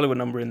doing a Bollywood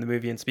number in the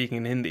movie and speaking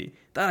in Hindi,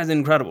 that is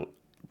incredible.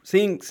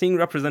 Seeing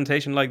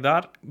representation like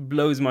that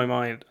blows my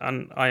mind.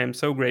 And I am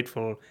so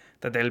grateful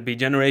that there'll be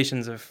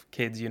generations of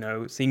kids,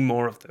 seeing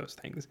more of those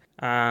things.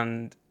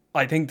 And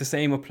I think the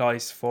same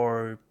applies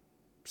for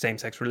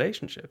same-sex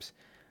relationships.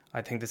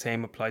 I think the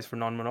same applies for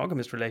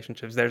non-monogamous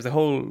relationships. There's a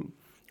whole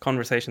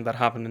conversation that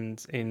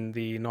happens in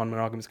the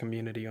non-monogamous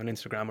community on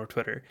Instagram or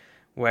Twitter,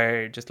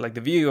 where just like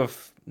the view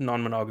of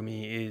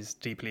non-monogamy is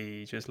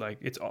deeply just like,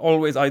 it's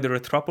always either a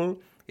throuple,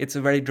 it's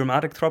a very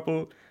dramatic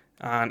throuple,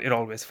 and it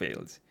always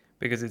fails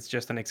because it's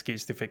just an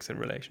excuse to fix a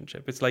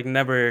relationship. It's like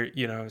never,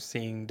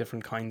 seeing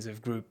different kinds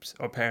of groups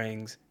or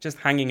pairings, just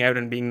hanging out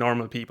and being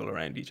normal people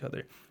around each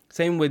other.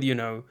 Same with,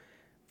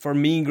 for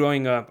me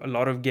growing up, a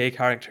lot of gay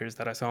characters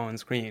that I saw on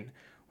screen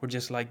were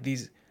just like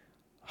these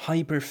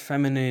hyper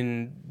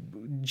feminine,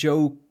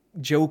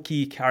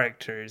 jokey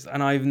characters,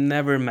 and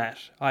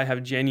I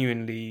have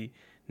genuinely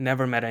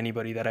never met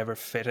anybody that ever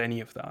fit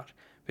any of that,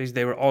 because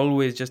they were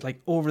always just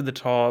like over the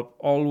top,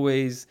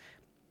 always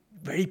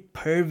very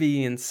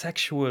pervy and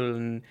sexual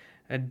and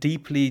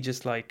deeply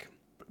just like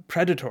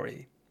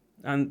predatory.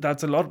 And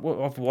that's a lot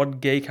of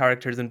what gay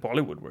characters in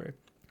Bollywood were.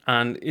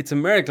 And it's a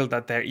miracle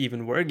that there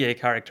even were gay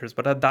characters,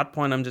 but at that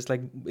point I'm just like,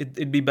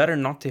 it'd be better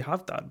not to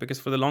have that, because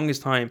for the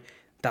longest time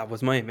that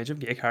was my image of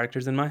gay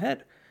characters in my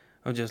head.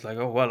 I was just like,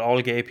 oh, well,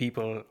 all gay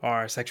people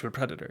are sexual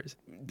predators,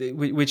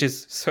 which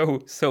is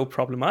so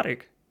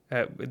problematic.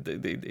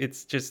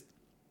 It's just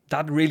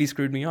that really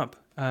screwed me up.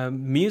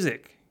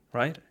 Music,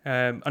 right?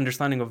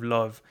 Understanding of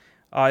love.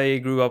 I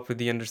grew up with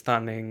the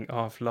understanding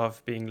of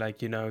love being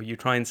like, you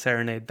try and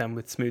serenade them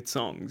with smooth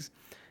songs.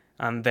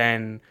 And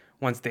then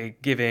once they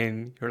give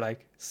in, you're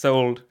like,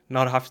 sold,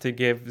 not have to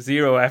give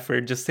zero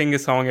effort, just sing a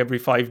song every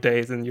 5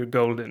 days and you're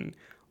golden.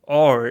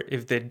 Or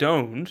if they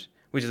don't,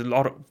 which is a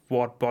lot of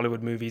what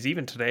Bollywood movies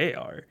even today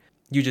are,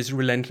 you just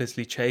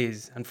relentlessly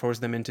chase and force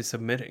them into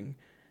submitting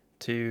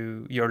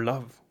to your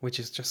love, which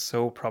is just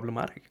so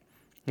problematic.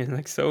 It's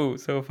like so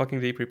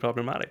fucking deeply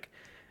problematic.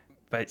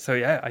 But so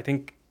yeah, I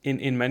think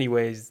in many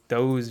ways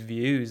those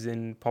views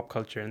in pop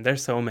culture, and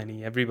there's so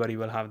many, everybody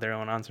will have their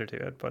own answer to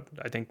it. But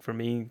I think for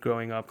me,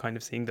 growing up, kind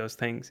of seeing those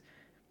things,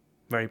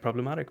 very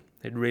problematic.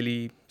 It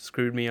really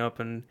screwed me up,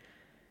 and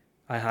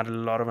I had a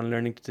lot of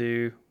unlearning to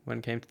do when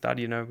it came to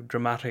that,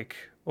 dramatic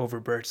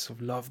overbursts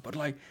of love. But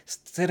like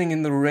sitting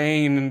in the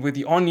rain and with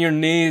you on your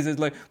knees, it's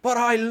like, but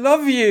I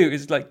love you.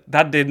 It's like,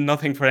 that did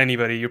nothing for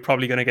anybody. You're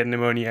probably going to get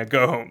pneumonia.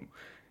 Go home.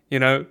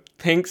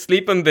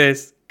 Sleep on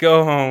this,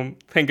 go home,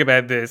 think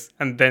about this,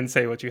 and then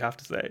say what you have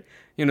to say.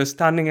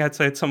 Standing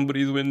outside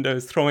somebody's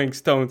windows, throwing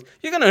stones,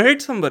 you're going to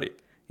hurt somebody.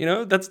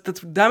 That's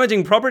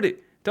damaging property.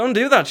 Don't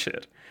do that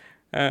shit.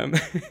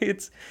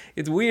 It's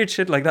weird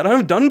shit like that.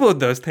 I've done both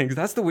those things.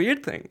 That's the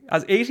weird thing.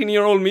 As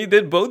 18-year-old me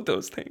did both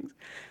those things.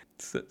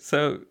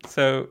 So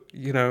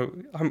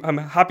I'm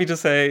happy to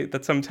say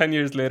that some 10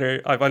 years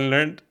later, I've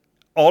unlearned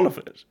all of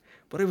it.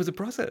 But it was a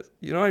process.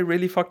 I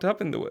really fucked up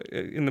in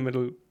the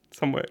middle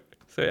somewhere.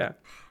 So yeah.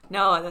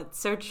 No, that's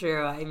so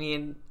true. I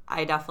mean,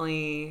 I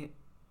definitely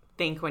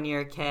think when you're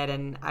a kid,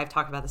 and I've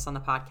talked about this on the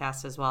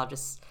podcast as well,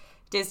 just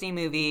Disney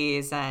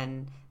movies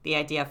and the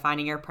idea of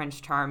finding your Prince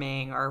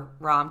Charming, or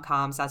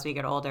rom-coms as we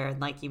get older. And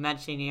like you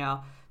mentioned,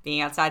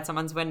 being outside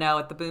someone's window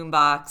with the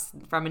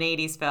boombox from an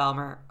 80s film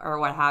or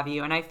what have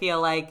you. And I feel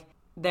like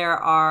there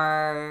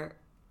are,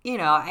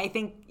 I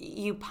think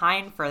you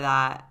pine for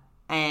that.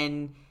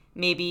 And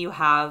maybe you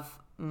have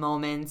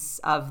moments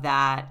of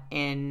that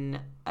in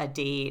a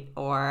date,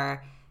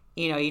 or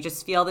you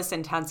just feel this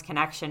intense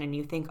connection and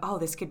you think, oh,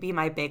 this could be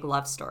my big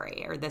love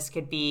story, or this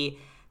could be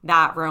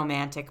that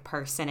romantic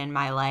person in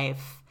my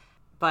life.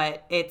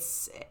 But I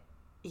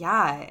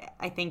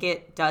think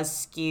it does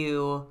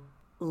skew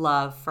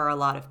love for a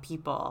lot of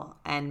people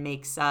and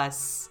makes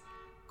us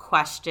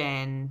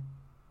question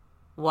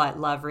what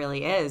love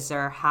really is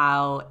or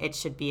how it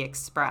should be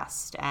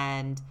expressed.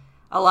 And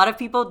a lot of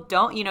people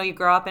don't, you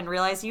grow up and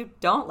realize you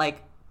don't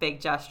like big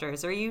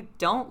gestures, or you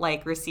don't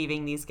like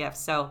receiving these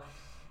gifts. So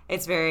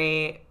it's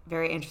very,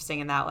 very interesting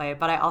in that way.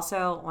 But I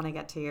also want to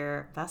get to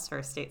your best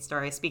first date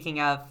story.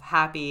 Speaking of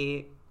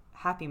happy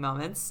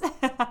moments.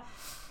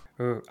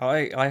 Ooh,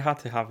 I had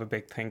to have a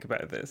big think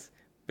about this,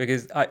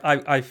 because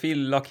I feel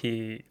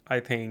lucky, I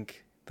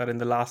think, that in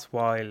the last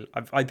while,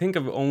 I think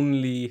I've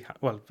only,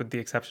 well, with the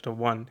exception of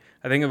one,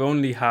 I think I've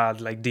only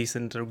had like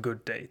decent or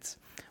good dates.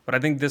 But I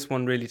think this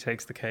one really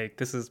takes the cake.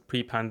 This is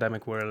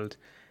pre-pandemic world.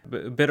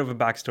 A bit of a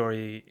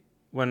backstory.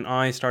 When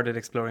I started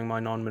exploring my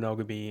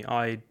non-monogamy,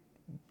 I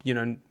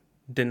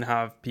didn't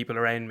have people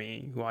around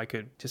me who I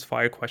could just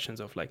fire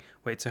questions of, like,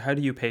 wait, so how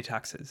do you pay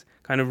taxes?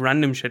 Kind of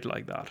random shit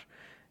like that,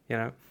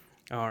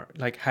 or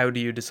like, how do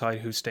you decide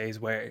who stays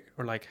where?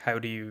 Or like, how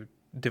do you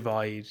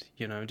divide,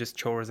 just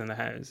chores in the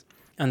house?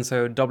 And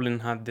so Dublin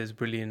had this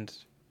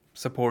brilliant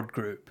support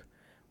group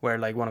where,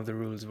 like, one of the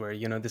rules were,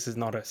 this is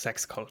not a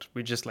sex cult.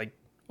 We just like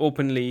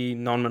openly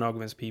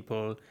non-monogamous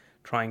people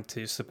trying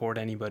to support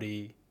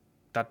anybody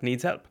that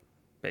needs help,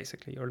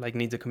 basically, or like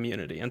needs a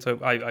community. And so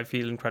I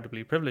feel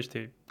incredibly privileged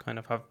to kind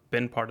of have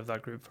been part of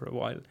that group for a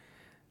while.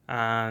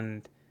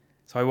 And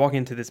so I walk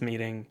into this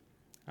meeting,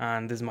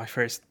 and this is my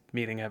first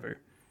meeting ever,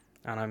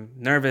 and I'm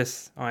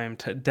nervous. I am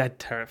dead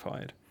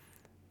terrified.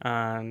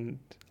 And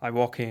I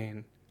walk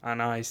in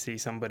and I see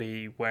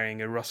somebody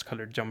wearing a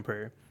rust-colored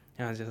jumper,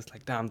 and I was just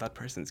like, damn, that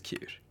person's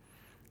cute.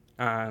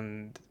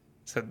 And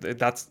so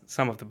that's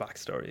some of the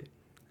backstory.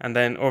 And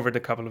then over the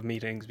couple of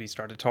meetings, we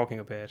started talking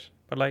a bit.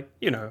 But like,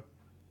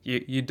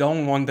 you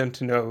don't want them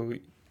to know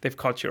they've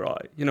caught your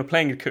eye,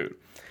 playing it cool.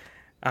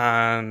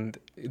 And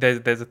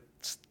there's a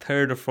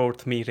third or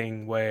fourth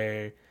meeting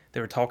where they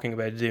were talking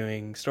about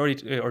doing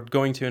or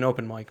going to an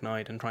open mic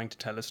night and trying to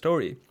tell a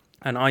story.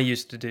 And I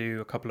used to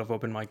do a couple of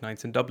open mic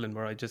nights in Dublin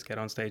where I just get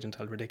on stage and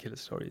tell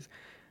ridiculous stories.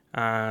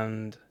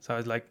 And so I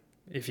was like,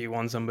 if you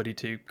want somebody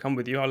to come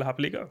with you, I'll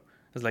happily go.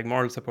 It's like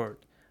moral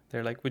support.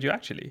 They're like, would you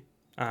actually?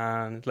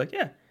 And it's like,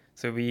 yeah.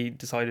 So we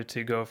decided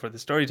to go for the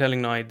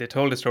storytelling night. They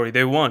told a story.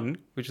 They won,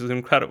 which was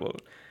incredible.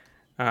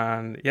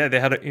 And yeah, they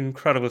had an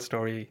incredible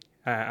story.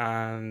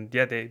 And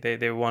yeah,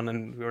 they won,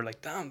 and we were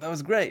like, damn, that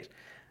was great.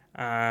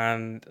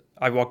 And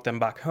I walked them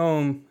back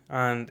home,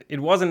 and it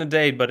wasn't a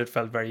date, but it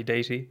felt very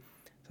datey.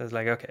 So I was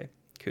like, okay,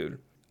 cool.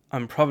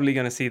 I'm probably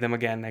going to see them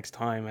again next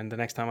time. And the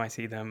next time I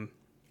see them,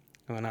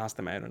 I'm going to ask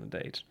them out on a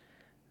date.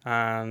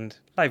 And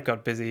life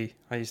got busy.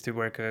 I used to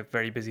work a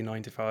very busy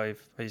 9 to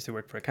 5. I used to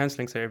work for a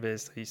counselling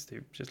service. I used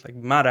to just like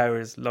mad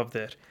hours, loved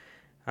it.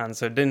 And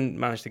so didn't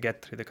manage to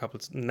get through the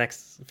couple's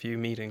next few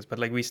meetings, but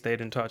like we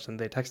stayed in touch, and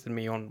they texted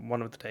me on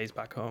one of the days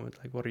back home. It's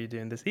like, what are you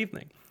doing this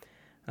evening?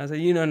 And I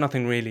said,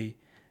 nothing really.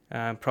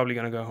 Probably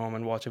going to go home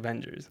and watch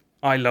Avengers.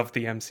 I love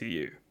the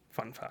MCU.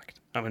 Fun fact.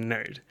 I'm a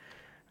nerd.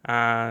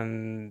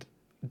 And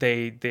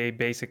they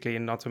basically,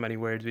 in not so many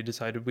words, we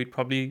decided we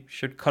probably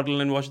should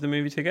cuddle and watch the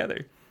movie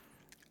together.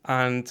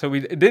 And so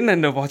we didn't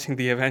end up watching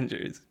the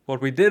Avengers.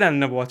 What we did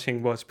end up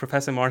watching was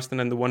Professor Marston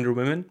and the Wonder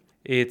Woman.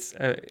 It's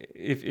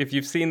if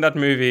you've seen that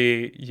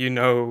movie,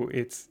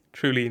 it's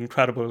truly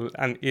incredible,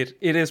 and it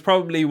is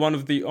probably one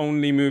of the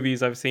only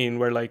movies I've seen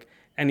where like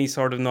any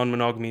sort of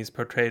non-monogamy is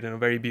portrayed in a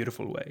very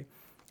beautiful way.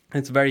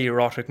 It's a very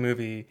erotic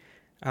movie,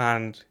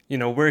 and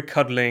we're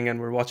cuddling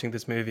and we're watching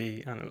this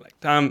movie, and I'm like,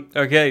 damn,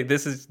 okay,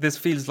 this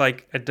feels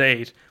like a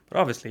date, but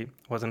obviously it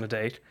wasn't a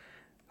date.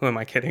 Who am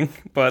I kidding?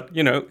 But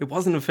it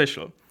wasn't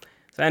official.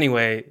 So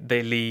anyway,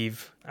 they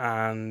leave,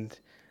 and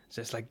it's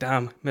just like,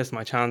 damn, missed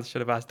my chance.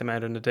 Should have asked them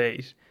out on a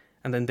date.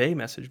 And then they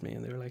messaged me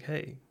and they were like,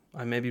 hey,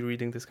 I may be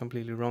reading this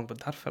completely wrong, but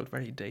that felt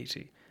very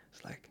datey.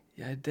 It's like,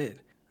 yeah, it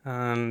did.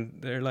 And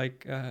they're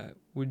like,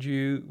 would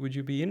you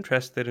be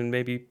interested in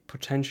maybe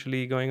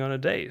potentially going on a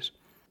date?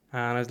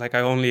 And I was like, I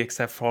only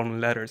accept formal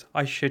letters.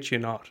 I shit you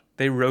not.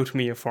 They wrote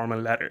me a formal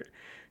letter.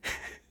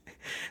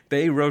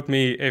 They wrote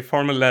me a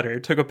formal letter,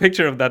 took a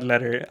picture of that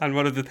letter, and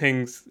one of the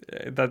things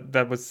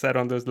that was said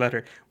on those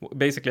letter,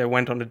 basically I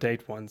went on a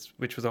date once,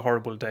 which was a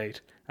horrible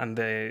date, and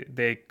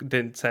they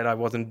said I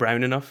wasn't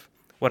brown enough,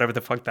 whatever the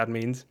fuck that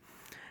means.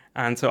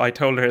 And so I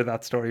told her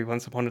that story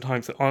once upon a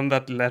time. So on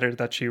that letter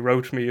that she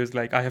wrote me, it was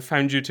like, I have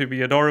found you to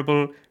be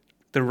adorable,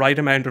 the right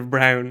amount of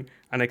brown,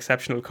 and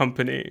exceptional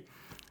company.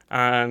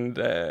 And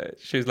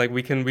she was like,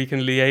 we can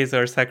liaise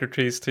our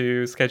secretaries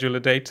to schedule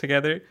a date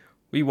together.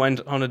 We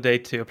went on a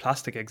date to a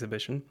plastic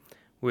exhibition,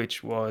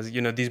 which was,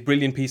 these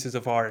brilliant pieces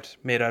of art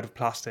made out of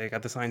plastic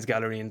at the Science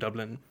Gallery in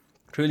Dublin.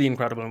 Truly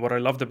incredible. And what I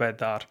loved about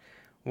that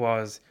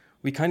was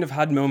we kind of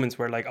had moments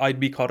where like I'd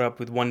be caught up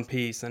with one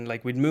piece and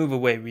like we'd move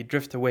away, we'd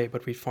drift away,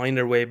 but we'd find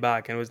our way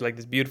back. And it was like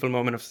this beautiful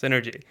moment of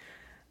synergy.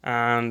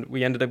 And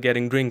we ended up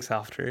getting drinks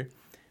after.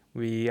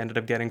 We ended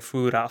up getting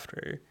food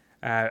after.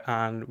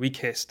 And we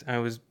kissed. And it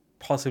was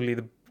possibly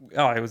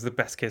it was the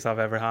best kiss I've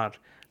ever had,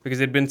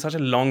 because it'd been such a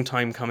long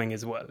time coming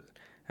as well.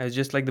 It was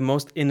just like the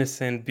most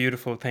innocent,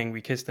 beautiful thing.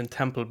 We kissed in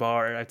Temple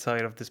Bar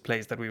outside of this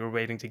place that we were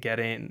waiting to get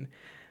in.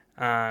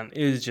 And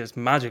it was just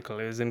magical.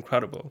 It was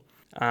incredible.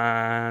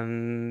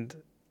 And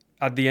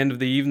at the end of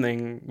the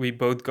evening, we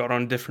both got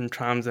on different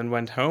trams and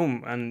went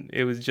home. And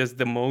it was just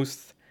the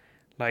most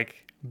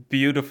like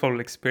beautiful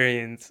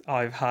experience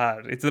I've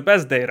had. It's the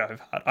best date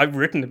I've had. I've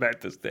written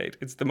about this date.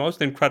 It's the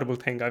most incredible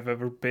thing I've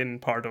ever been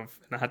part of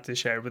and I had to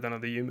share with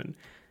another human.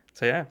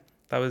 So yeah,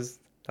 that's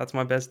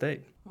my best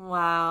date.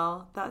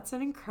 Wow, that's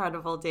an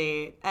incredible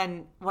date.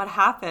 And what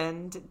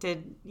happened?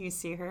 Did you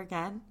see her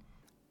again?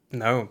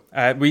 No,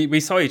 we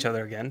saw each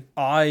other again.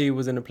 I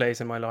was in a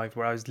place in my life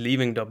where I was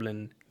leaving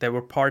Dublin. There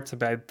were parts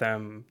about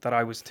them that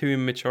I was too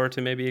immature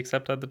to maybe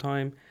accept at the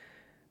time.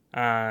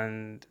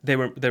 And they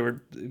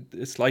were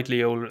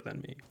slightly older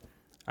than me.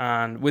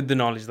 And with the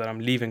knowledge that I'm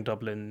leaving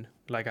Dublin,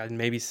 like I had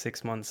maybe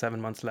 6 months,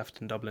 7 months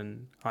left in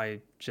Dublin,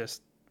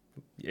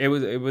 it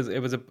was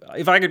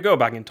if I could go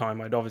back in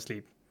time, I'd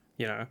obviously,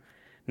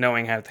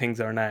 knowing how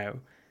things are now,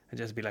 I'd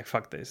just be like,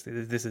 fuck this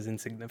is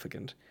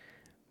insignificant.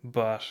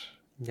 But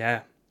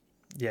yeah,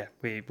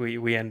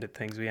 we ended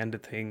things. We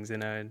ended things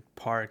in a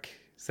park,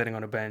 sitting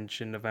on a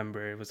bench in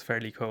November. It was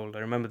fairly cold. I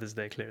remember this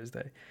day clear as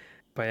day.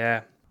 But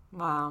yeah.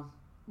 Wow.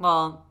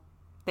 Well,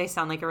 they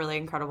sound like a really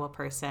incredible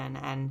person.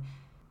 And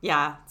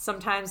yeah,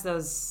 sometimes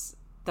those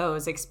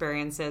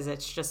experiences,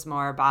 it's just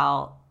more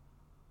about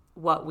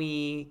what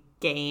we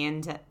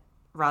gained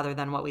rather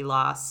than what we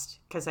lost.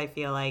 Because I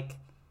feel like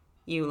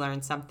you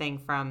learn something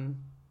from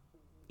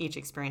each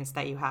experience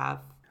that you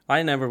have.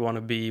 I never want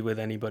to be with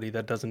anybody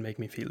that doesn't make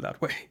me feel that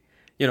way,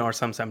 or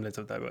some semblance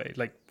of that way.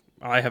 Like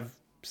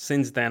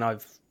since then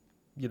I've,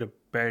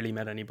 barely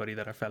met anybody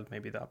that I felt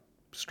maybe that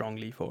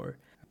strongly for.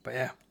 But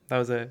yeah, that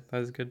was a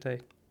good day.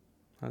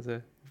 That was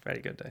a very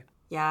good day.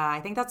 Yeah, I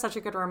think that's such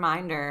a good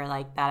reminder,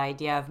 like that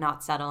idea of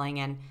not settling.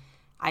 And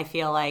I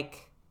feel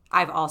like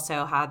I've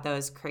also had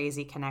those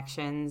crazy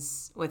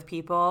connections with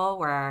people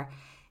where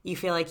you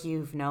feel like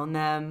you've known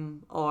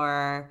them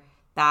or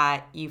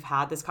that you've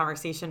had this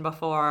conversation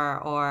before,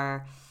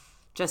 or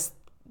just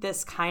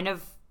this kind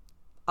of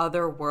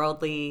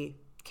otherworldly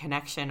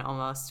connection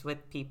almost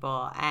with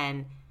people.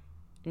 And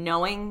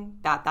knowing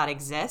that that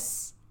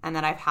exists and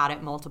that I've had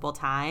it multiple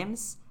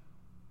times,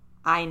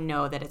 I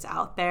know that it's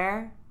out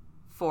there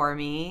for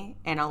me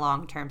in a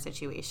long-term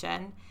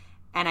situation.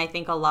 And I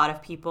think a lot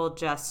of people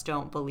just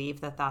don't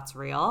believe that that's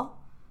real.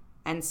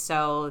 And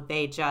so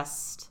they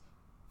just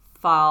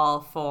fall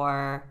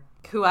for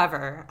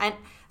whoever. And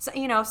so,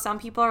 some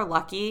people are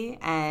lucky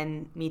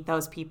and meet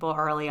those people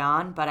early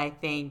on, but I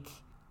think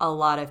a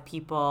lot of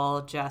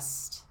people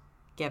just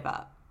give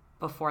up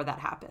before that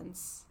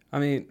happens. I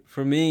mean,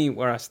 for me,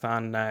 where I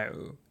stand now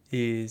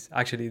is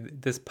actually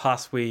this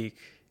past week,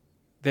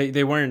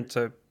 they weren't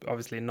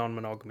obviously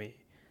non-monogamy.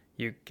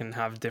 You can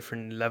have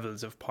different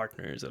levels of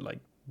partners, or like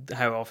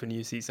how often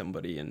you see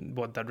somebody and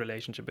what that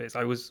relationship is.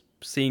 I was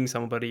seeing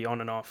somebody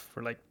on and off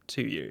for like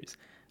 2 years,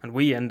 and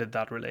we ended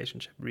that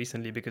relationship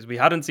recently because we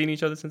hadn't seen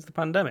each other since the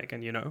pandemic,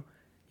 and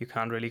you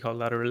can't really call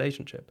that a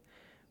relationship.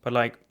 But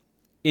like,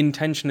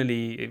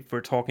 intentionally, if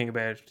we're talking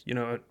about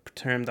a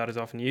term that is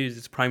often used,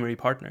 it's primary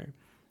partner.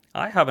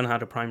 I haven't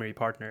had a primary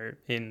partner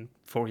in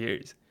 4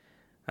 years.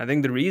 I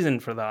think the reason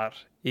for that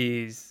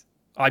is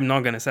I'm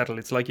not going to settle.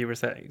 It's like you were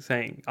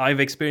saying. I've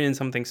experienced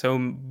something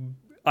so,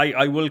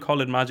 I will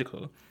call it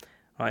magical,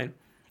 right?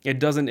 It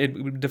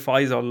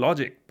defies all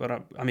logic,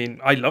 but I mean,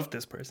 I love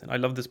this person. I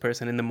love this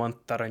person in the month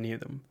that I knew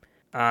them.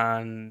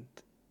 And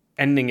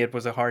ending it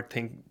was a hard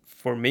thing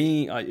for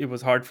me. It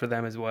was hard for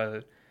them as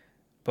well.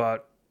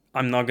 But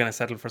I'm not going to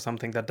settle for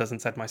something that doesn't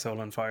set my soul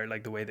on fire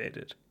like the way they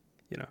did,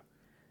 you know?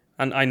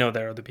 And I know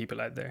there are other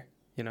people out there,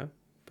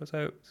 But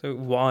so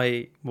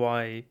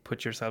why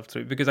put yourself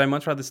through? Because I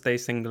much rather stay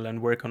single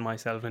and work on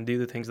myself and do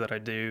the things that I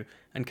do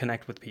and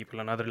connect with people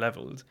on other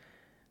levels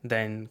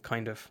than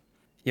kind of,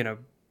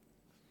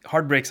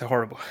 heartbreaks are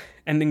horrible.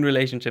 Ending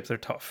relationships are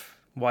tough.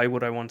 Why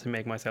would I want to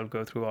make myself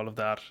go through all of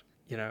that,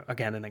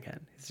 again and again?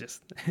 It's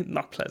just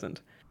not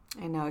pleasant.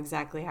 I know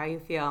exactly how you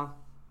feel.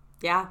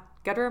 Yeah,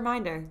 good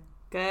reminder.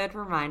 Good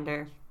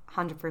reminder.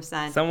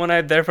 100%. Someone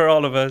out there for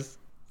all of us.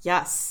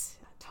 Yes,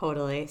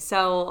 totally.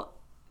 So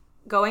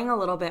going a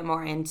little bit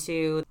more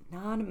into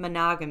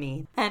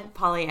non-monogamy and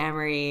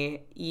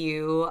polyamory,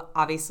 you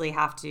obviously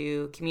have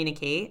to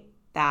communicate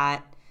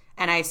that.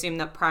 And I assume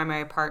the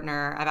primary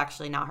partner, I've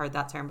actually not heard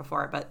that term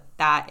before, but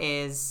that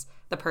is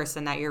the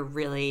person that you're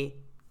really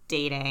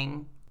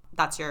dating.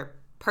 That's your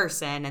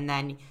person. And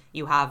then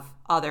you have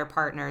other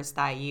partners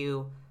that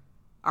you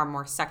are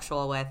more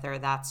sexual with, or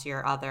that's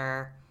your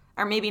other,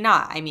 or maybe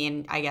not. I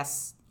mean, I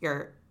guess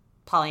your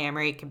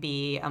polyamory could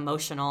be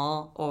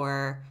emotional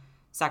or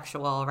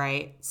sexual,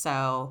 right?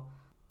 So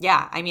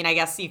yeah, I mean, I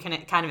guess you can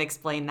kind of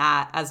explain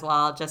that as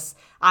well. Just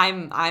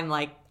I'm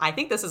like, I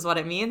think this is what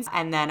it means.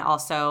 And then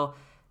also,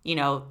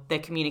 the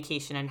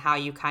communication and how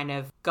you kind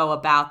of go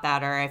about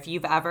that, or if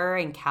you've ever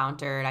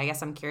encountered, I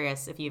guess I'm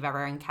curious if you've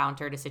ever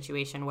encountered a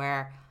situation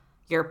where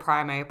your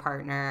primary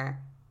partner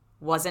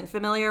wasn't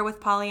familiar with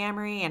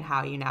polyamory and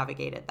how you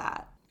navigated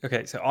that.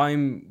 Okay, so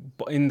I'm,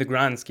 in the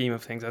grand scheme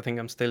of things, I think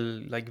I'm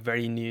still like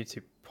very new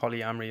to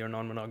polyamory or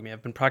non-monogamy.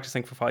 I've been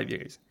practicing for 5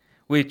 years,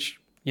 which,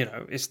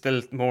 is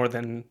still more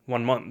than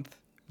 1 month.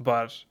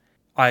 But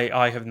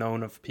I have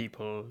known of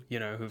people,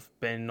 who've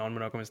been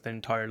non-monogamous their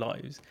entire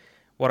lives.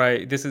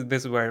 This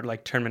is where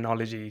like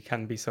terminology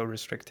can be so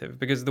restrictive,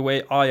 because the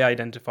way I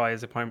identify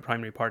as a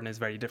primary partner is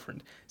very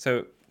different.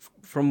 So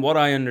from what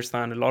I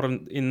understand, a lot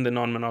of in the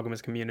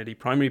non-monogamous community,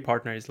 primary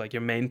partner is like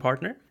your main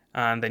partner.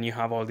 And then you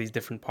have all these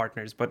different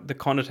partners. But the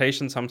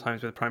connotation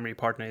sometimes with primary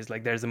partner is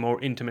like there's a more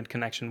intimate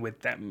connection with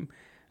them,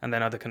 and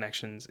then other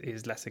connections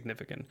is less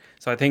significant.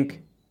 So I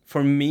think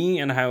for me,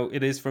 and how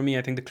it is for me,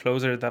 I think the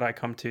closer that I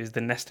come to is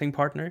the nesting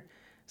partner.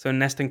 So a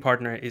nesting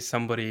partner is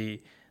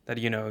somebody that,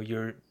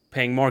 you're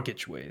paying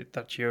mortgage with,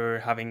 that you're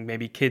having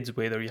maybe kids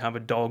with, or you have a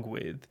dog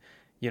with,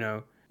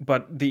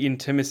 but the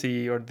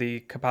intimacy or the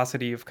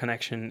capacity of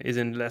connection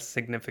isn't less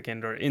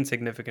significant or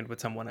insignificant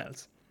with someone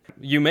else.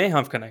 You may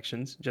have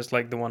connections, just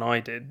like the one I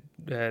did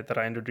that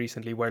I ended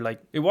recently, where like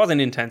it was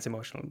an intense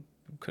emotional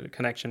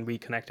connection. We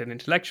connected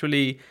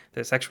intellectually,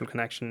 the sexual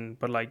connection,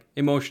 but like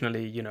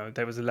emotionally,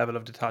 there was a level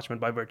of detachment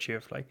by virtue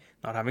of like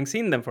not having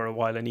seen them for a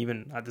while, and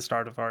even at the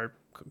start of our,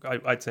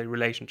 I'd say,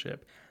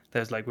 relationship.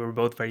 There's like, we were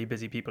both very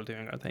busy people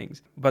doing our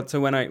things. But so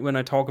when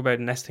I talk about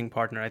nesting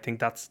partner, I think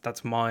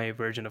that's my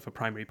version of a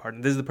primary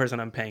partner. This is the person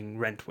I'm paying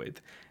rent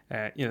with.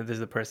 This is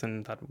the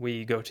person that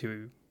we go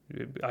to,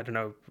 I don't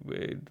know,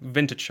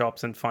 vintage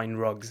shops and find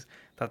rugs.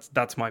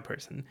 That's my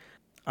person.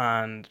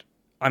 And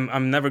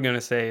I'm never going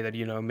to say that,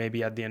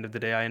 maybe at the end of the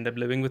day I end up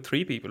living with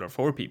 3 people or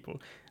 4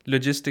 people.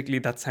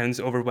 Logistically, that sounds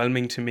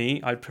overwhelming to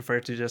me. I'd prefer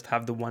to just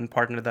have the one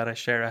partner that I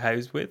share a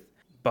house with.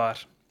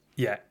 But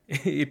yeah,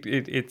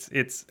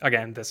 it's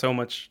again, there's so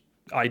much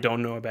I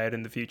don't know about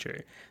in the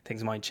future.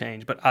 Things might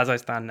change, but as I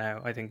stand now,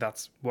 I think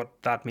that's what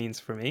that means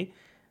for me.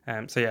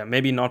 So yeah,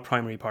 maybe not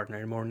primary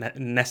partner, more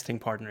nesting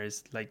partner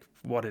is like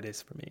what it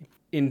is for me.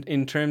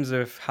 In terms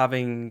of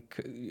having,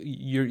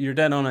 you're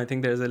dead on. I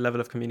think there's a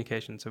level of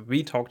communication. So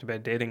we talked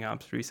about dating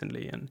apps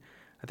recently, and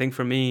I think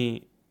for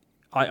me,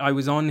 I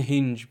was on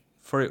Hinge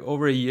for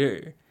over a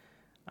year,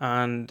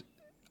 and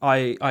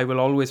I will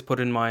always put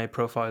in my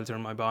profiles or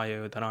my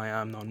bio that I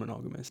am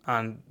non-monogamous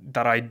and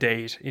that I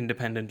date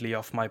independently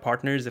of my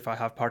partners. If I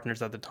have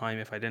partners at the time,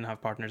 if I didn't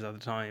have partners at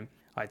the time,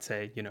 I'd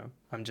say,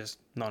 I'm just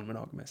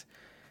non-monogamous.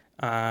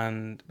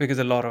 And because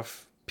a lot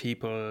of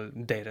people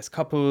date as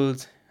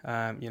couples,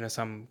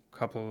 some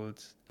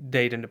couples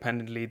date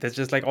independently. There's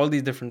just like all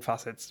these different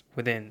facets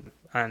within,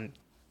 and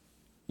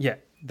yeah,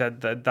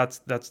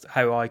 that's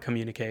how I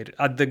communicate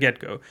at the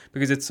get-go,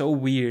 because it's so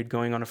weird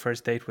going on a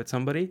first date with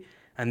somebody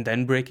and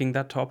then breaking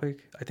that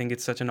topic. I think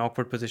it's such an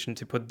awkward position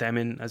to put them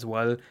in as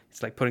well.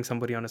 It's like putting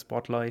somebody on a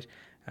spotlight.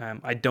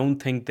 I don't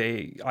think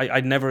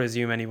I'd never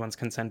assume anyone's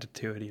consented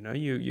to it.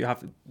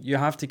 You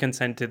have to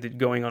consent to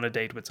going on a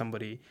date with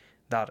somebody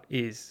that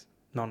is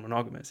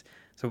non-monogamous.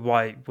 So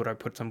why would I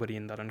put somebody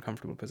in that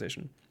uncomfortable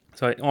position?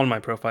 So all my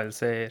profiles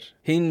say it.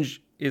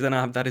 Hinge is an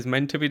app that is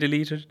meant to be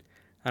deleted.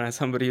 And as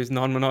somebody who's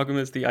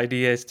non-monogamous, the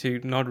idea is to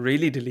not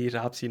really delete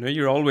apps.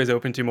 You're always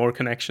open to more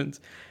connections.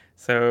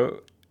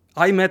 So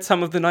I met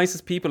some of the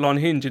nicest people on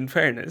Hinge, in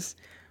fairness,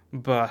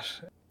 but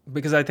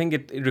because I think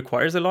it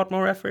requires a lot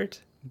more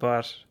effort.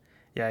 But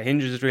yeah,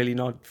 Hinge is really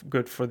not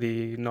good for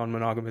the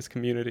non-monogamous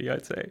community,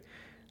 I'd say.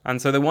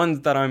 And so the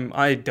ones that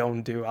I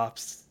don't do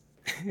apps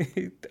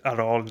at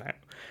all now.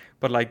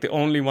 But like the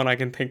only one I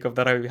can think of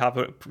that I have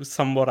a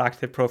somewhat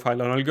active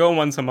profile on, I'll go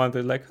once a month,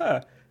 it's like,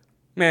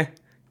 meh,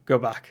 go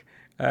back,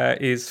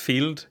 is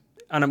Field.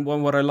 And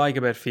what I like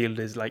about Field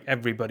is like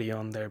everybody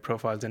on their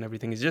profiles and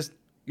everything is just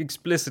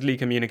explicitly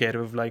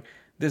communicative, like,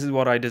 this is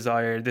what I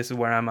desire, this is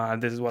where I'm at,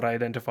 this is what I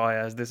identify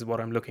as, this is what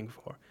I'm looking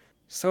for.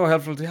 So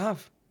helpful to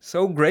have.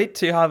 So great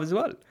to have as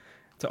well.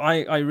 So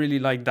I really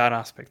like that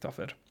aspect of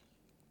it.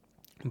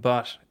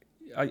 But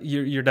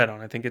you're dead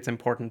on. I think it's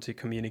important to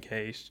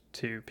communicate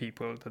to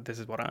people that this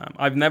is what I am.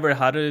 I've never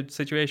had a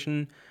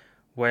situation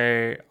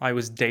where I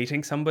was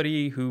dating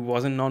somebody who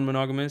wasn't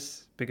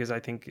non-monogamous, because I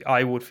think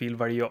I would feel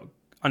very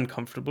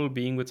uncomfortable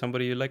being with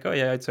somebody who's like, oh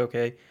yeah, it's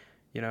okay,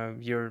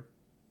 you're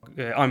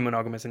I'm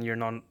monogamous and you're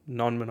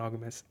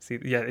non-monogamous. See,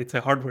 yeah, it's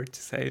a hard word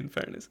to say, in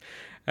fairness,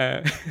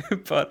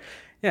 but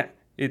yeah,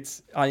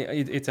 it's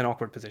an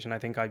awkward position. I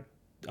think I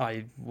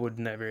would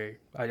never.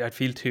 I'd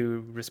feel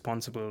too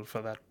responsible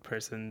for that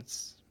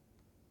person's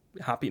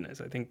happiness.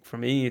 I think for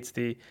me, it's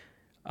the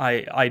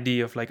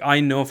idea of like, I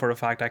know for a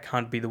fact I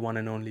can't be the one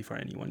and only for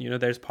anyone.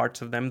 There's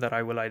parts of them that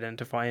I will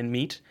identify and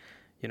meet.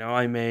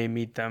 I may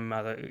meet them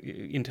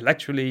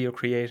intellectually or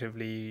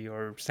creatively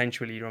or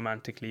sensually,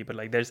 romantically, but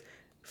like there's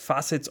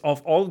facets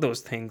of all those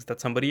things that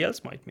somebody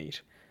else might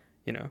meet.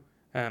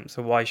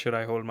 So why should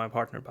I hold my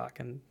partner back?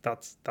 And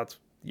that's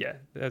yeah.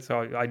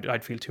 So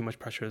I'd feel too much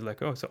pressure. It's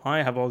like, oh, so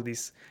I have all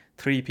these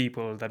 3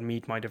 people that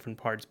meet my different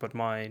parts, but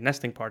my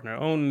nesting partner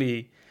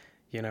only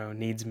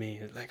needs me.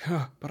 It's like,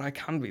 oh, but I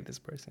can be this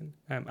person.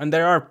 And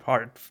there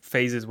are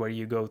phases where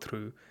you go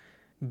through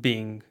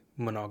being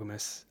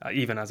monogamous,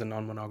 even as a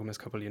non-monogamous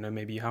couple.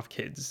 Maybe you have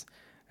kids,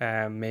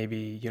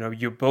 maybe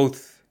you're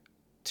both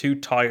too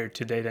tired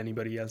to date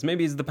anybody else.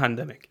 Maybe it's the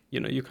pandemic,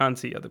 you can't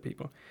see other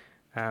people.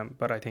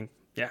 But I think,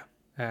 yeah,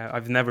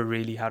 I've never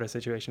really had a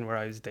situation where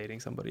I was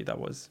dating somebody that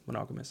was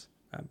monogamous,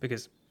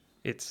 because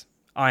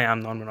I am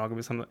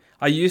non-monogamous. Funny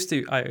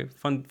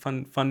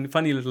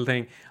little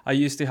thing. I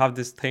used to have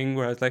this thing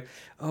where I was like,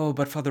 oh,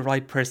 but for the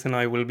right person,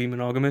 I will be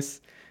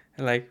monogamous.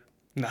 And like,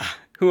 nah,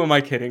 who am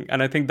I kidding?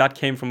 And I think that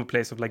came from a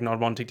place of like not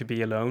wanting to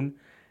be alone.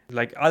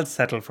 Like, I'll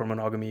settle for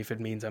monogamy if it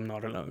means I'm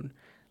not alone.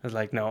 I was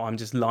like, no, I'm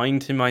just lying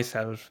to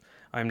myself.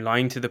 I'm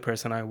lying to the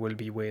person I will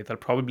be with. I'll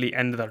probably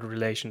end that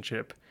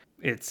relationship.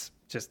 It's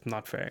just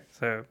not fair.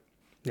 So,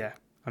 yeah,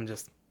 I'm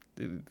just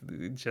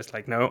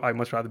like, no, I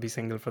much rather be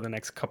single for the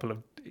next couple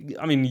of,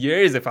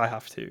 years if I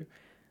have to,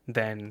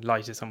 than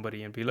lie to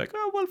somebody and be like,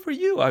 oh, well, for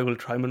you, I will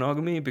try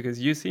monogamy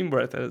because you seem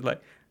worth it. It's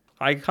like,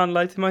 I can't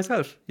lie to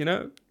myself,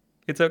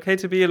 It's okay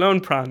to be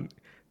alone, Pran.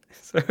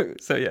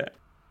 So yeah.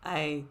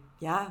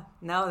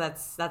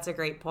 That's a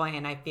great point.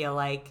 And I feel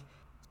like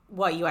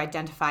what you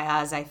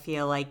identify as, I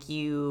feel like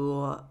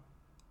you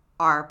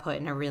are put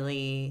in a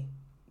really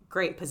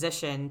great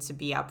position to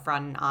be upfront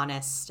and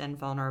honest and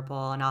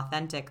vulnerable and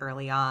authentic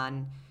early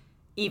on,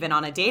 even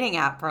on a dating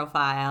app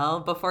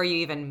profile before you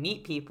even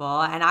meet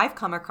people. And I've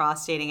come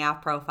across dating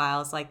app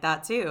profiles like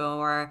that too,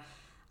 or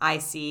I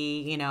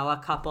see,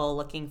 a couple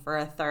looking for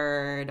a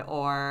third,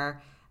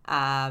 or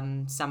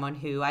someone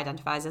who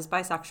identifies as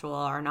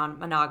bisexual or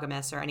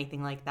non-monogamous or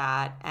anything like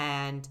that.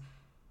 And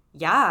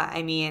yeah,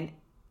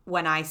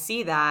 when I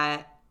see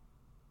that,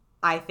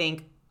 I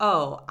think,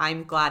 oh,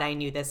 I'm glad I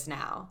knew this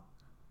now.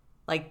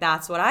 Like,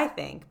 that's what I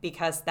think,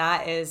 because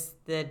that is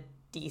the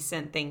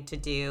decent thing to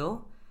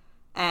do.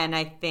 And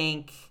I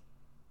think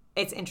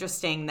it's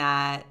interesting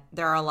that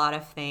there are a lot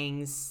of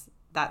things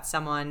that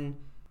someone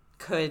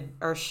could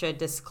or should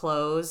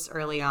disclose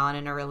early on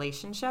in a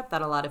relationship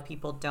that a lot of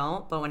people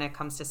don't. But when it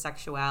comes to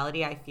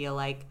sexuality, I feel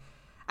like,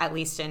 at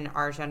least in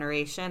our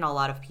generation, a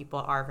lot of people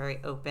are very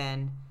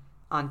open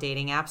on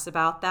dating apps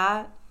about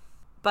that.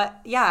 But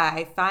yeah,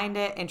 I find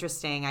it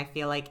interesting. I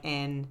feel like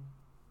from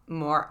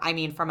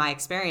my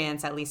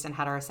experience, at least in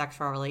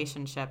heterosexual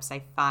relationships,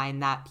 I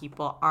find that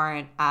people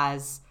aren't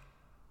as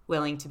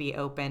willing to be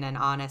open and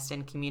honest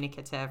and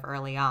communicative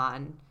early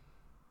on.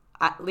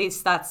 At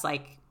least that's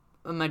like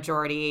a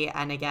majority,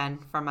 and again,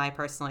 from my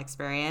personal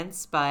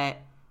experience. But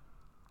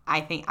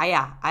I think,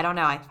 I don't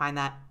know. I find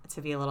that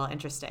to be a little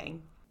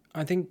interesting.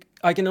 I think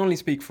I can only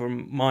speak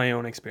from my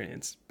own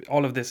experience.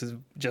 All of this is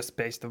just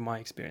based on my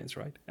experience,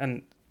 right?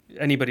 And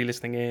anybody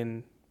listening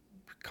in,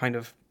 kind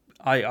of,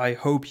 I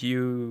hope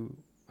you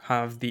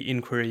have the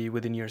inquiry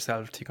within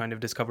yourself to kind of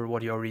discover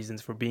what your reasons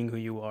for being who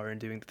you are and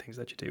doing the things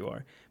that you do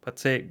are. But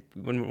say,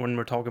 when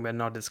we're talking about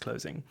not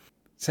disclosing,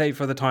 say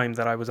for the time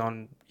that I was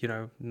on,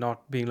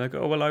 not being like,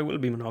 oh, well, I will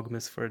be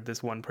monogamous for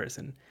this one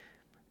person.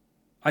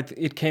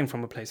 It came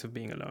from a place of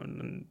being alone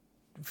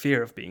and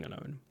fear of being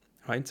alone,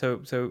 right?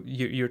 So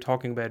you're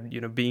talking about,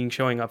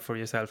 showing up for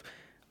yourself.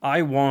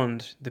 I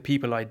want the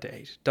people I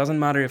date. Doesn't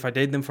matter if I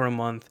date them for a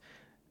month.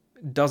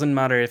 Doesn't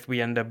matter if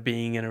we end up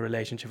being in a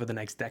relationship for the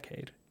next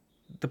decade.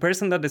 The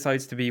person that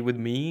decides to be with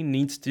me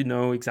needs to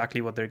know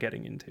exactly what they're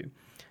getting into.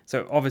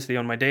 So obviously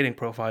on my dating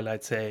profile,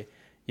 I'd say,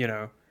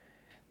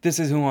 this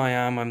is who I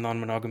am. I'm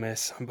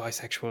non-monogamous. I'm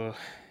bisexual.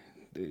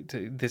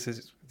 This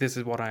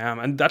is what I am.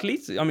 And that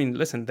leads,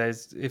 listen,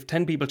 if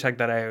 10 people check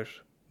that out,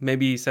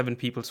 maybe 7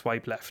 people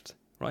swipe left,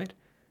 right?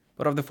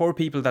 But of the 4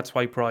 people that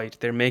swipe right,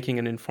 they're making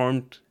an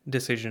informed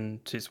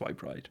decision to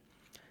swipe right.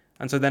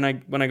 And so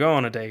then when I go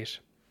on a date,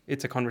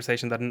 it's a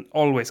conversation that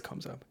always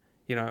comes up.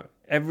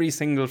 Every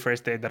single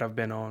first date that I've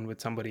been on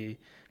with somebody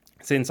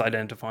since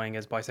identifying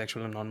as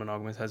bisexual and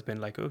non-monogamous has been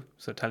like, oh,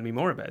 so tell me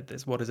more about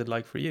this. What is it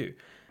like for you?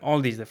 All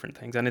these different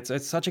things. And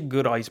it's such a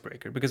good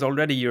icebreaker because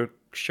already you're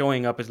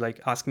showing up as like,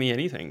 ask me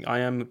anything. I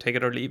am take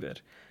it or leave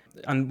it.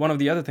 And one of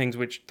the other things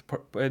which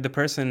the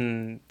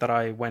person that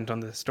I went on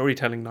the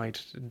storytelling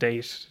night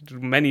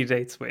many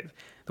dates with,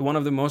 one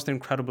of the most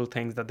incredible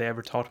things that they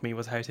ever taught me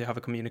was how to have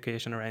a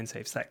communication around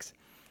safe sex.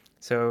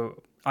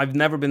 So I've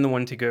never been the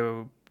one to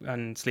go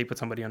and sleep with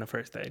somebody on a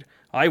first date.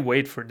 I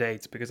wait for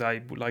dates because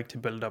I would like to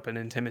build up an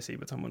intimacy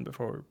with someone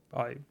before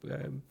I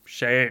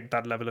share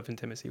that level of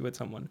intimacy with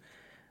someone.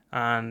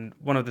 And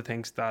one of the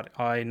things that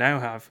I now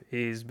have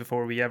is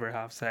before we ever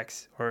have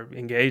sex or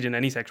engage in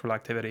any sexual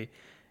activity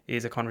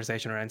is a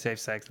conversation around safe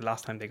sex. The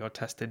last time they got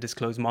tested,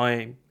 disclose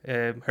my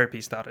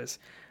herpes status.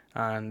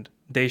 And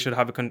they should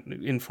have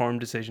an informed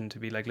decision to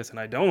be like, listen,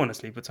 I don't want to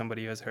sleep with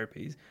somebody who has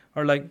herpes,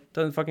 or like,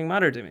 doesn't fucking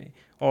matter to me.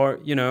 Or,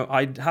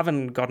 I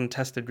haven't gotten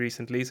tested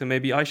recently, so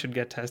maybe I should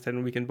get tested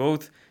and we can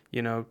both,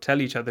 tell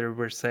each other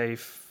we're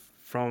safe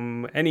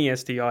from any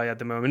STI at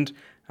the moment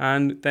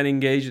and then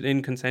engage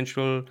in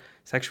consensual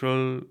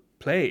sexual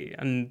play.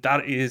 And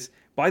that is,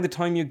 by the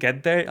time you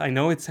get there, I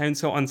know it sounds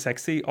so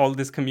unsexy, all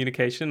this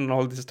communication and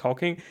all this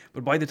talking,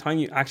 but by the time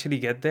you actually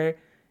get there,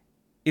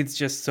 it's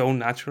just so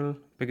natural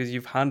because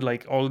you've had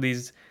like all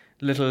these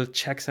little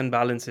checks and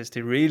balances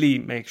to really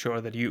make sure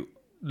that you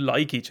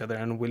like each other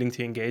and willing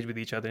to engage with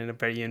each other in a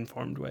very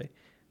informed way.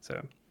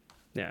 So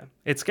yeah,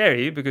 it's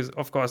scary because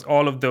of course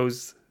all of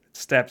those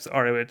steps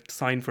are a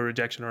sign for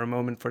rejection or a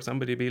moment for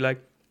somebody to be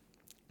like,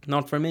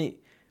 not for me.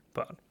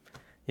 But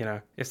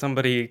if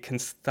somebody can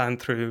stand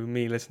through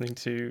me listening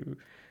to,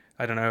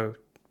 I don't know,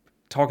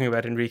 talking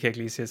about Enrique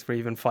Iglesias for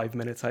even 5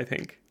 minutes, I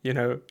think,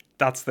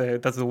 that's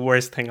the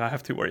worst thing I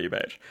have to worry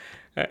about.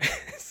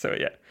 So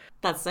yeah.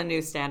 That's the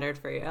new standard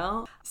for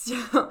you.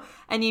 So,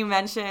 and you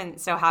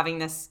mentioned, having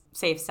this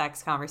safe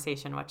sex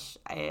conversation, which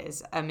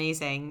is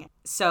amazing.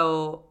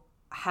 So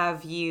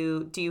do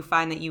you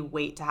find that you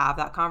wait to have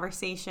that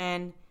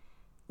conversation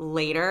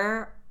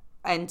later?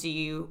 And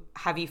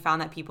have you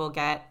found that people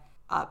get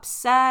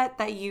upset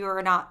that you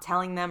are not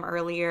telling them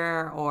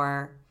earlier,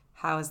 or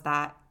how has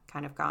that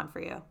kind of gone for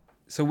you?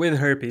 So with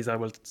herpes, I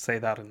will say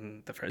that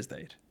in the first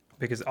date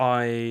because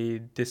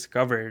I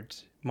discovered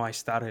my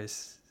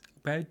status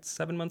about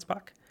 7 months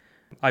back.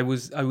 I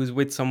was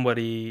with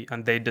somebody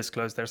and they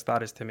disclosed their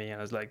status to me and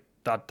I was like,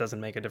 that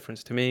doesn't make a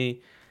difference to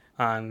me.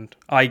 And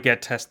I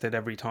get tested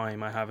every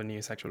time I have a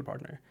new sexual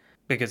partner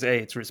because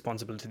it's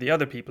responsible to the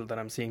other people that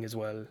I'm seeing as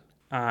well.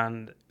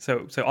 And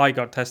so I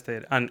got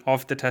tested, and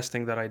of the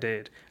testing that I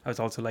did, I was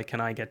also like,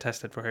 can I get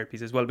tested for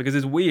herpes as well? Because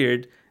it's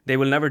weird. They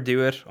will never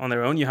do it on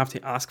their own. You have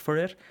to ask for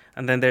it.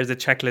 And then there's a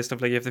checklist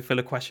of like, you have to fill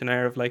a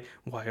questionnaire of like,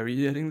 why are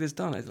you getting this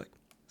done? I was like,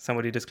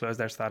 somebody disclosed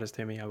their status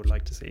to me. I would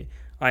like to see.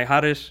 I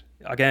had it.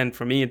 Again,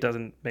 for me, it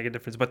doesn't make a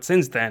difference. But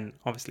since then,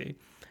 obviously,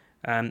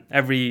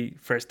 every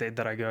first date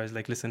that I go is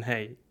like, listen,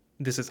 hey,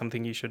 this is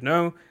something you should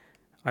know.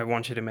 I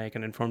want you to make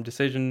an informed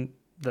decision.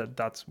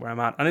 That's where I'm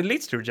at. And it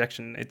leads to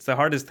rejection. It's the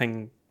hardest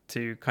thing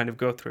to kind of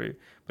go through.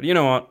 But you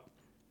know what?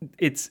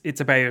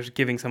 It's about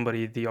giving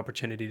somebody the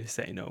opportunity to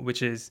say no,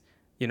 which is,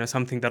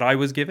 something that I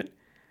was given.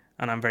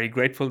 And I'm very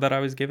grateful that I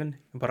was given.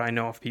 But I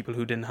know of people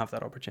who didn't have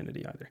that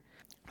opportunity either.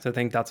 So I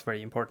think that's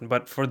very important.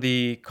 But for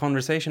the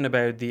conversation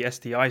about the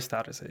STI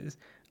statuses,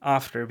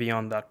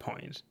 beyond that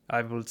point,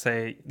 I will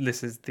say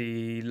this is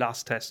the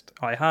last test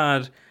I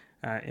had.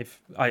 If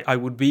I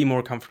would be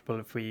more comfortable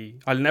if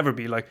I'll never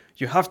be like,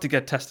 you have to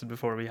get tested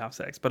before we have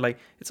sex. But like,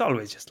 it's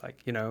always just like,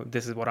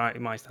 this is what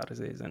my status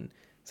is. And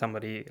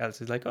somebody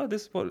else is like, oh,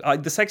 this is what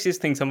the sexiest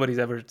thing somebody's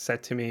ever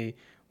said to me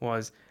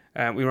was,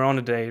 we were on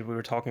a date, we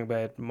were talking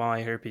about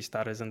my herpes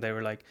status. And they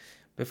were like,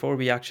 before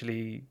we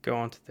actually go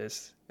on to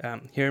this,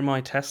 here are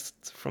my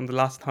tests from the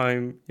last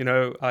time,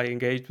 I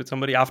engaged with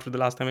somebody. After the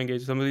last time I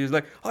engaged with somebody, was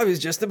like, I was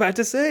just about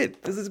to say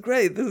it. This is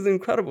great. This is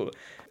incredible.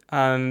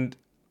 And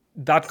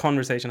that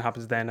conversation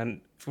happens then,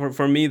 and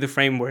for me the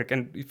framework,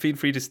 and feel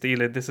free to steal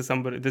it, this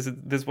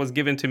was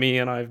given to me,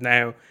 and I've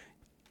now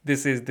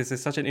this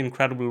is such an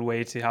incredible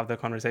way to have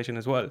that conversation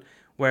as well,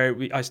 where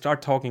I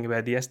start talking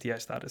about the STI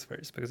status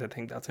first, because I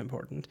think that's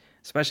important,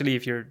 especially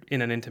if you're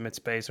in an intimate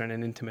space or in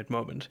an intimate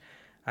moment,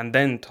 and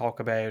then talk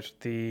about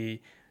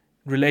the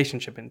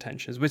relationship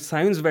intentions, which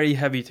sounds very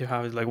heavy to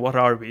have. Is like, what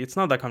are we? It's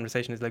not that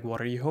conversation. It's like, what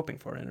are you hoping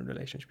for in a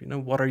relationship?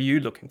 What are you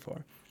looking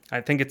for?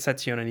 I think it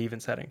sets you on an even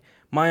setting.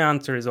 My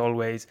answer is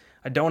always,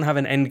 I don't have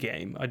an end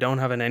game. I don't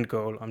have an end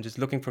goal. I'm just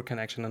looking for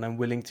connection, and I'm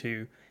willing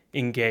to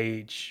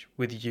engage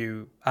with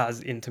you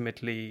as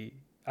intimately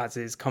as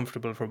is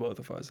comfortable for both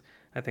of us.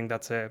 I think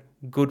that's a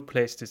good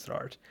place to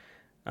start.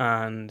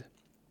 And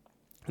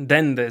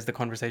then there's the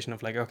conversation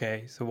of like,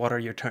 okay, so what are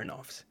your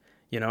turn-offs?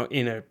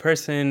 In a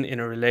person, in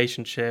a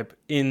relationship,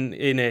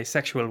 in a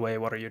sexual way,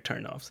 what are your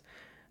turn-offs?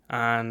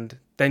 And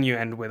then you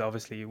end with,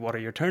 obviously, what are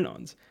your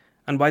turn-ons?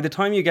 And by the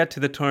time you get to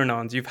the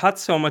turn-ons, you've had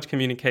so much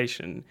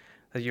communication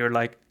that you're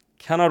like,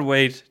 cannot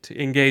wait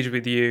to engage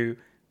with you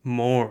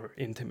more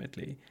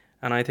intimately.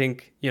 And I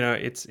think,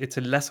 it's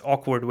a less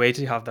awkward way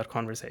to have that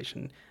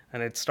conversation.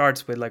 And it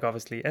starts with, like,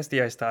 obviously,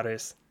 SDI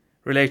status,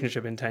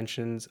 relationship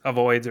intentions,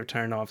 avoids or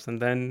turn-offs,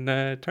 and then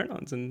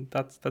turn-ons. And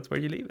that's where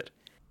you leave it.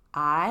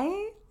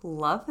 I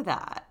love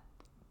that.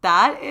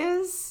 That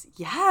is,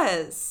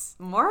 yes,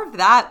 more of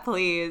that,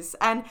 please.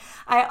 And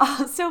I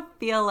also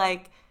feel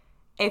like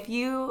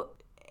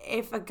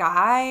if a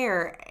guy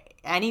or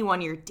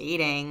anyone you're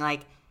dating,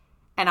 like,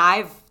 and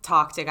I've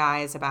talked to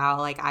guys about,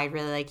 like, I'd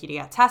really like you to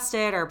get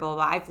tested or blah,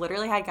 blah, blah. I've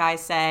literally had guys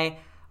say,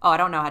 oh, I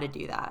don't know how to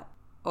do that.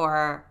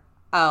 Or,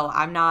 oh,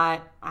 I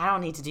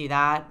don't need to do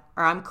that.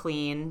 Or I'm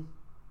clean.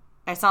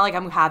 It's not like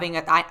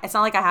it's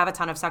not like I have a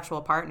ton of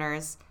sexual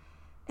partners.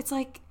 It's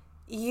like,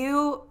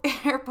 you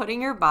are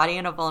putting your body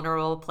in a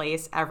vulnerable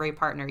place, every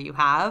partner you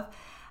have.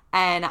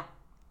 And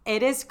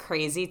it is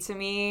crazy to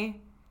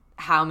me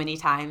how many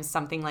times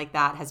something like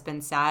that has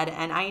been said.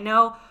 And I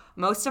know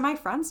most of my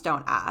friends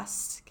don't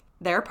ask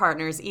their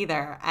partners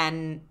either.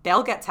 And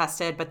they'll get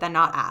tested, but then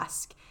not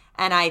ask.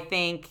 And I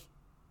think,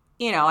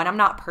 and I'm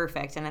not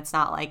perfect. And it's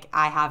not like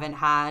I haven't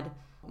had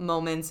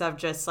moments of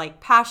just like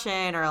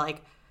passion or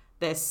like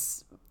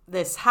this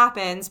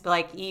happens, but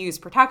like you use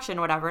protection,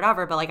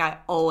 whatever. But like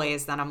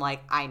I'm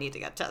like, I need to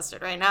get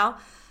tested right now.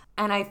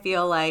 And I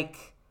feel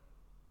like,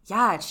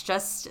 yeah, it's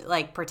just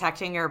like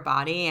protecting your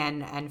body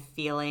and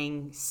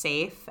feeling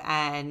safe.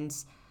 And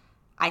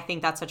I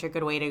think that's such a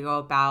good way to go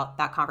about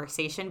that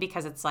conversation,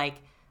 because it's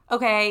like,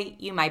 okay,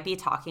 you might be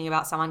talking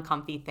about some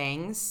uncomfy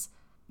things,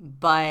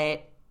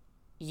 but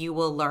you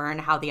will learn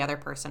how the other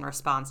person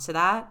responds to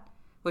that,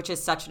 which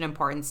is such an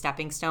important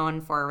stepping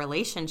stone for a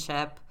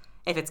relationship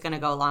if it's going to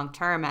go long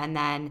term. And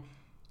then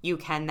you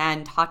can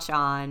then touch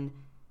on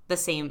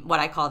what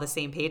I call the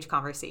same page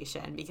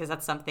conversation, because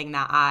that's something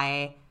that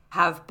I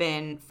have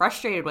been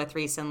frustrated with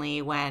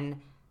recently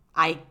when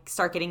I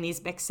start getting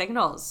these mixed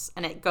signals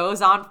and it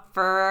goes on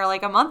for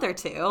like a month or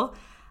two.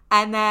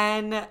 And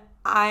then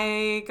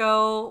I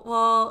go,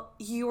 well,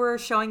 you were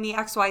showing me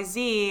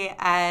XYZ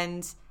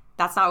and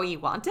that's not what you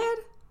wanted?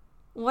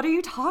 What are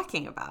you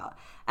talking about?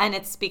 And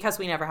it's because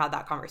we never had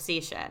that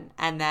conversation.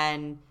 And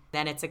then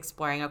it's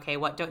exploring, okay,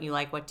 what don't you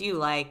like? What do you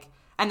like?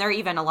 And there are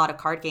even a lot of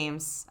card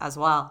games as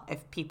well,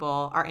 if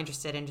people are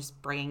interested in just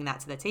bringing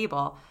that to the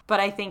table. But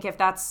I think if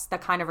that's the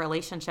kind of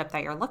relationship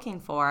that you're looking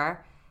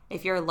for,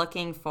 if you're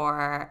looking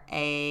for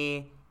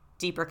a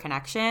deeper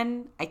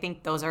connection, I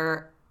think those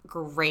are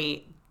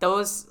great.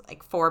 Those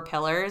like 4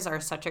 pillars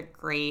are such a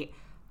great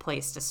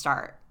place to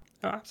start.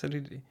 Oh,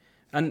 absolutely.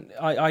 And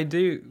I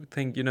do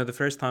think, the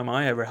first time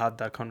I ever had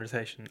that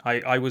conversation,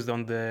 I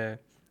wasn't the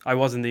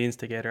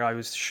instigator. I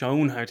was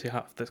shown how to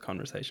have this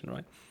conversation,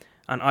 right?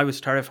 And I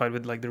was terrified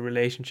with like the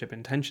relationship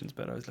intentions,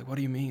 but I was like, what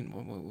do you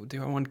mean?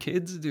 Do I want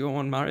kids? Do I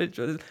want marriage?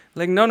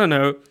 Like,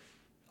 no.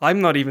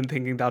 I'm not even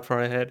thinking that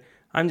far ahead.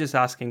 I'm just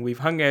asking, we've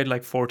hung out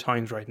like 4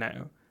 times right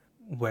now.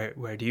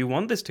 Where do you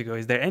want this to go?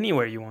 Is there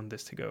anywhere you want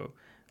this to go?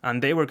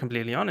 And they were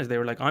completely honest. They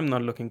were like, I'm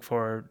not looking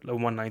for a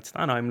one night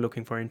stand. I'm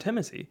looking for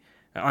intimacy.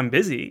 I'm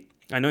busy.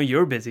 I know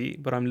you're busy,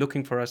 but I'm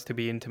looking for us to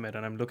be intimate,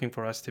 and I'm looking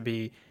for us to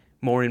be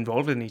more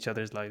involved in each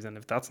other's lives. And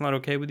if that's not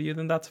okay with you,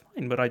 then that's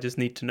fine. But I just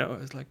need to know. I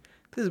was like,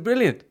 this is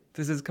brilliant.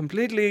 This is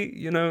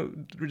completely,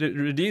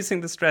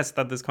 reducing the stress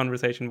that this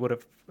conversation would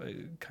have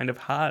kind of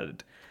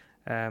had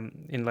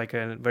in like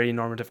a very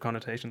normative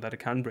connotation that it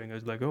can bring. I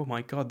was like, oh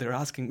my God, they're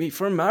asking me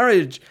for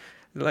marriage.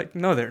 They're like,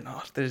 no, they're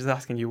not. They're just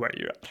asking you where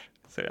you're at.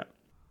 So, yeah.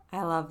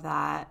 I love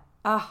that.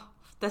 Oh,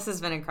 this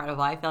has been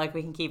incredible. I feel like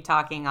we can keep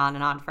talking on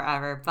and on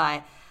forever,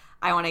 but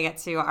I want to get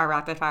to our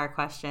rapid fire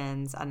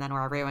questions and then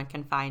where everyone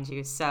can find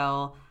you.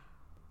 So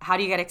how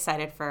do you get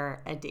excited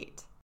for a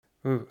date?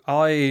 Ooh,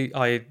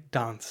 I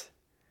dance.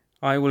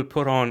 I have a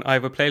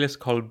playlist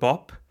called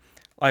Bop.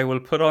 I will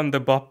put on the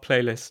Bop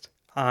playlist,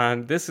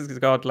 and this has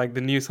got like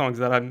the new songs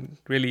that I'm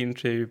really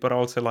into, but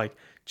also like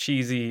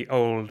cheesy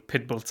old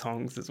Pitbull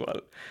songs as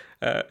well.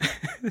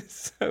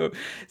 So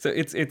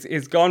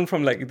it's gone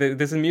from like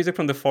this is music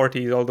from the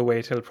 40s all the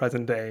way till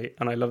present day,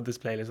 and I love this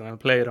playlist, and I'll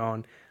play it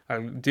on.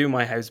 I'll do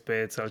my house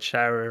bits, I'll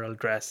shower, I'll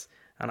dress,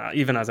 and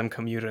even as I'm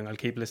commuting, I'll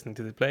keep listening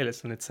to the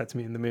playlist, and it sets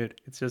me in the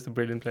mood. It's just a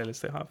brilliant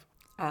playlist to have.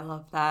 I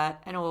love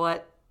that. And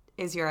what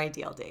is your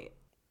ideal date?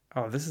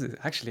 Oh, this is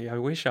actually, I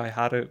wish I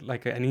had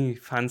any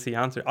fancy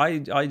answer. I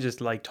just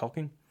like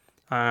talking.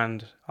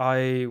 And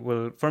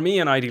for me,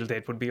 an ideal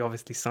date would be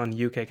obviously sun.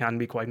 UK can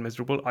be quite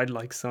miserable. I'd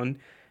like sun.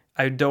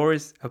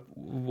 Outdoors, a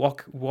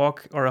walk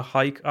or a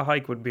hike. A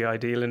hike would be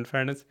ideal, in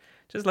fairness.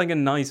 Just like a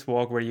nice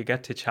walk where you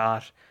get to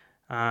chat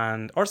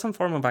or some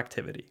form of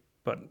activity.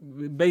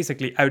 But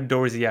basically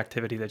outdoorsy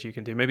activity that you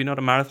can do. Maybe not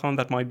a marathon,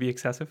 that might be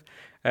excessive.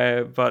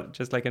 But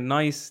just like a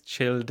nice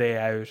chill day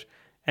out,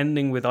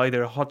 ending with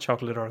either a hot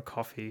chocolate or a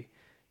coffee,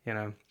 you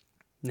know.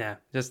 Yeah,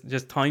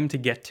 just time to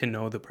get to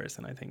know the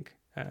person, I think,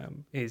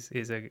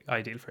 is a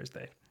ideal first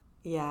date.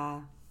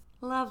 Yeah,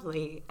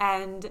 lovely.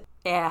 And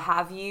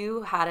have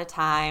you had a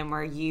time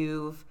where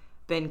you've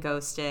been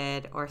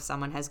ghosted or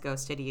someone has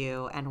ghosted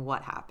you, and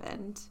what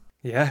happened?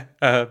 Yeah,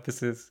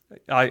 this is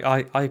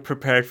I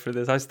prepared for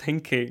this. I was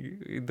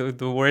thinking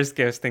the worst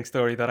ghosting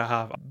story that I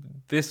have.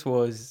 This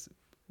was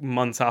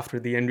months after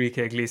the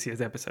Enrique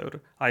Iglesias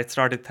episode. I had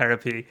started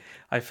therapy.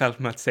 I felt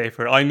much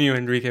safer. I knew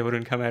Enrique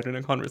wouldn't come out in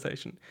a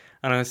conversation,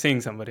 and I was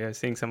seeing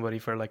somebody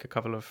for like a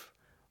couple of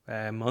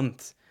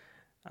months,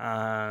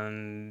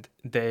 and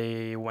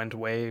they went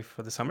away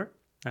for the summer.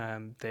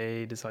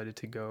 They decided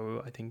to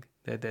go. I think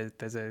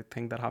there's a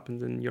thing that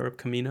happens in Europe,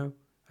 Camino.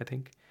 I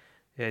think.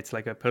 Yeah, it's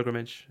like a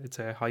pilgrimage. It's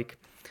a hike,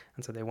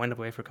 and so they went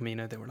away for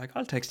Camino. They were like,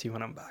 "I'll text you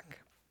when I'm back."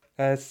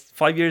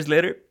 5 years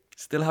later,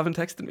 still haven't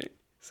texted me.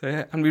 So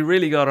yeah, and we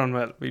really got on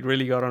well. We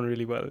really got on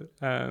really well.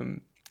 So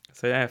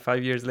yeah,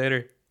 5 years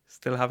later,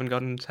 still haven't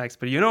gotten a text.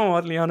 But you know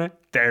what, Liana?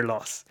 Their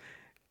loss.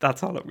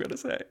 That's all I'm gonna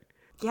say.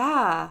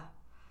 Yeah.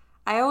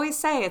 I always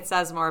say it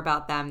says more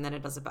about them than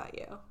it does about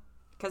you.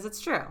 Because it's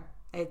true.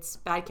 It's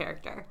bad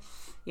character.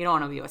 You don't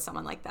want to be with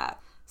someone like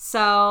that.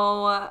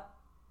 So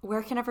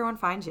where can everyone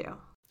find you?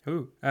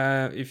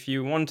 If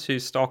you want to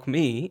stalk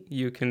me,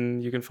 you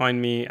can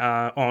find me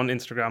on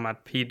Instagram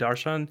at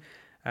pdarshan.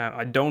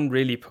 I don't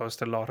really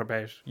post a lot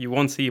about. You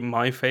won't see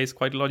my face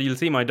quite a lot. You'll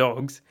see my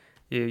dogs.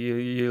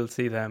 You'll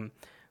see them,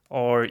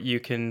 or you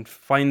can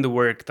find the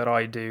work that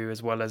I do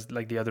as well as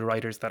like the other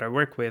writers that I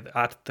work with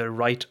at the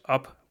Write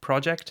Up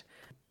Project.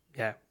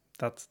 Yeah,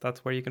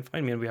 that's where you can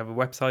find me. And we have a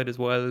website as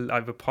well. I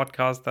have a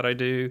podcast that I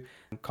do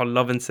called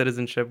Love and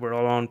Citizenship. We're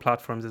all on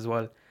platforms as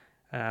well.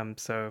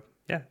 So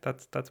yeah,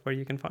 that's where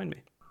you can find me.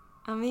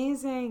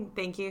 Amazing.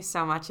 Thank you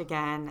so much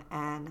again,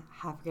 and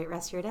have a great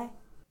rest of your day.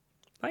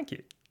 Thank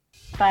you.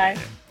 Bye.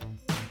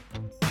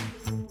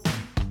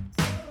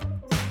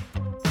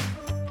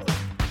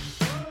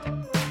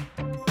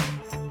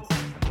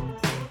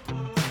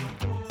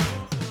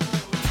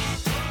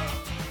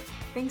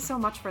 Thanks so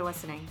much for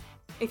listening.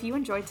 If you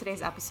enjoyed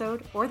today's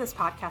episode or this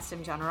podcast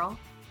in general,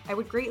 I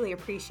would greatly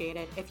appreciate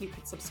it if you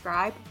could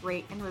subscribe,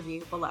 rate, and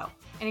review below.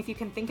 And if you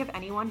can think of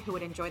anyone who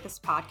would enjoy this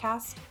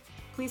podcast,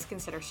 please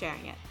consider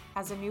sharing it.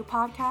 As a new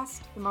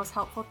podcast, the most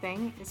helpful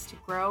thing is to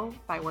grow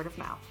by word of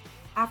mouth.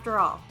 After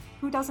all,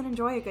 who doesn't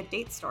enjoy a good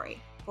date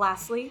story?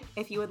 Lastly,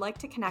 if you would like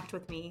to connect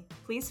with me,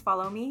 please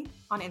follow me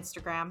on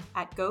Instagram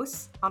at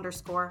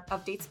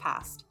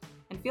ghosts_of_datespast.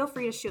 And feel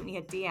free to shoot me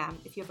a DM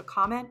if you have a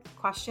comment,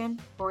 question,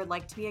 or would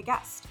like to be a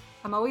guest.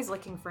 I'm always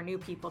looking for new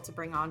people to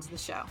bring onto the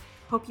show.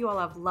 Hope you all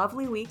have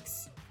lovely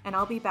weeks, and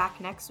I'll be back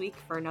next week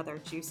for another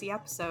juicy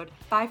episode.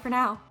 Bye for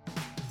now.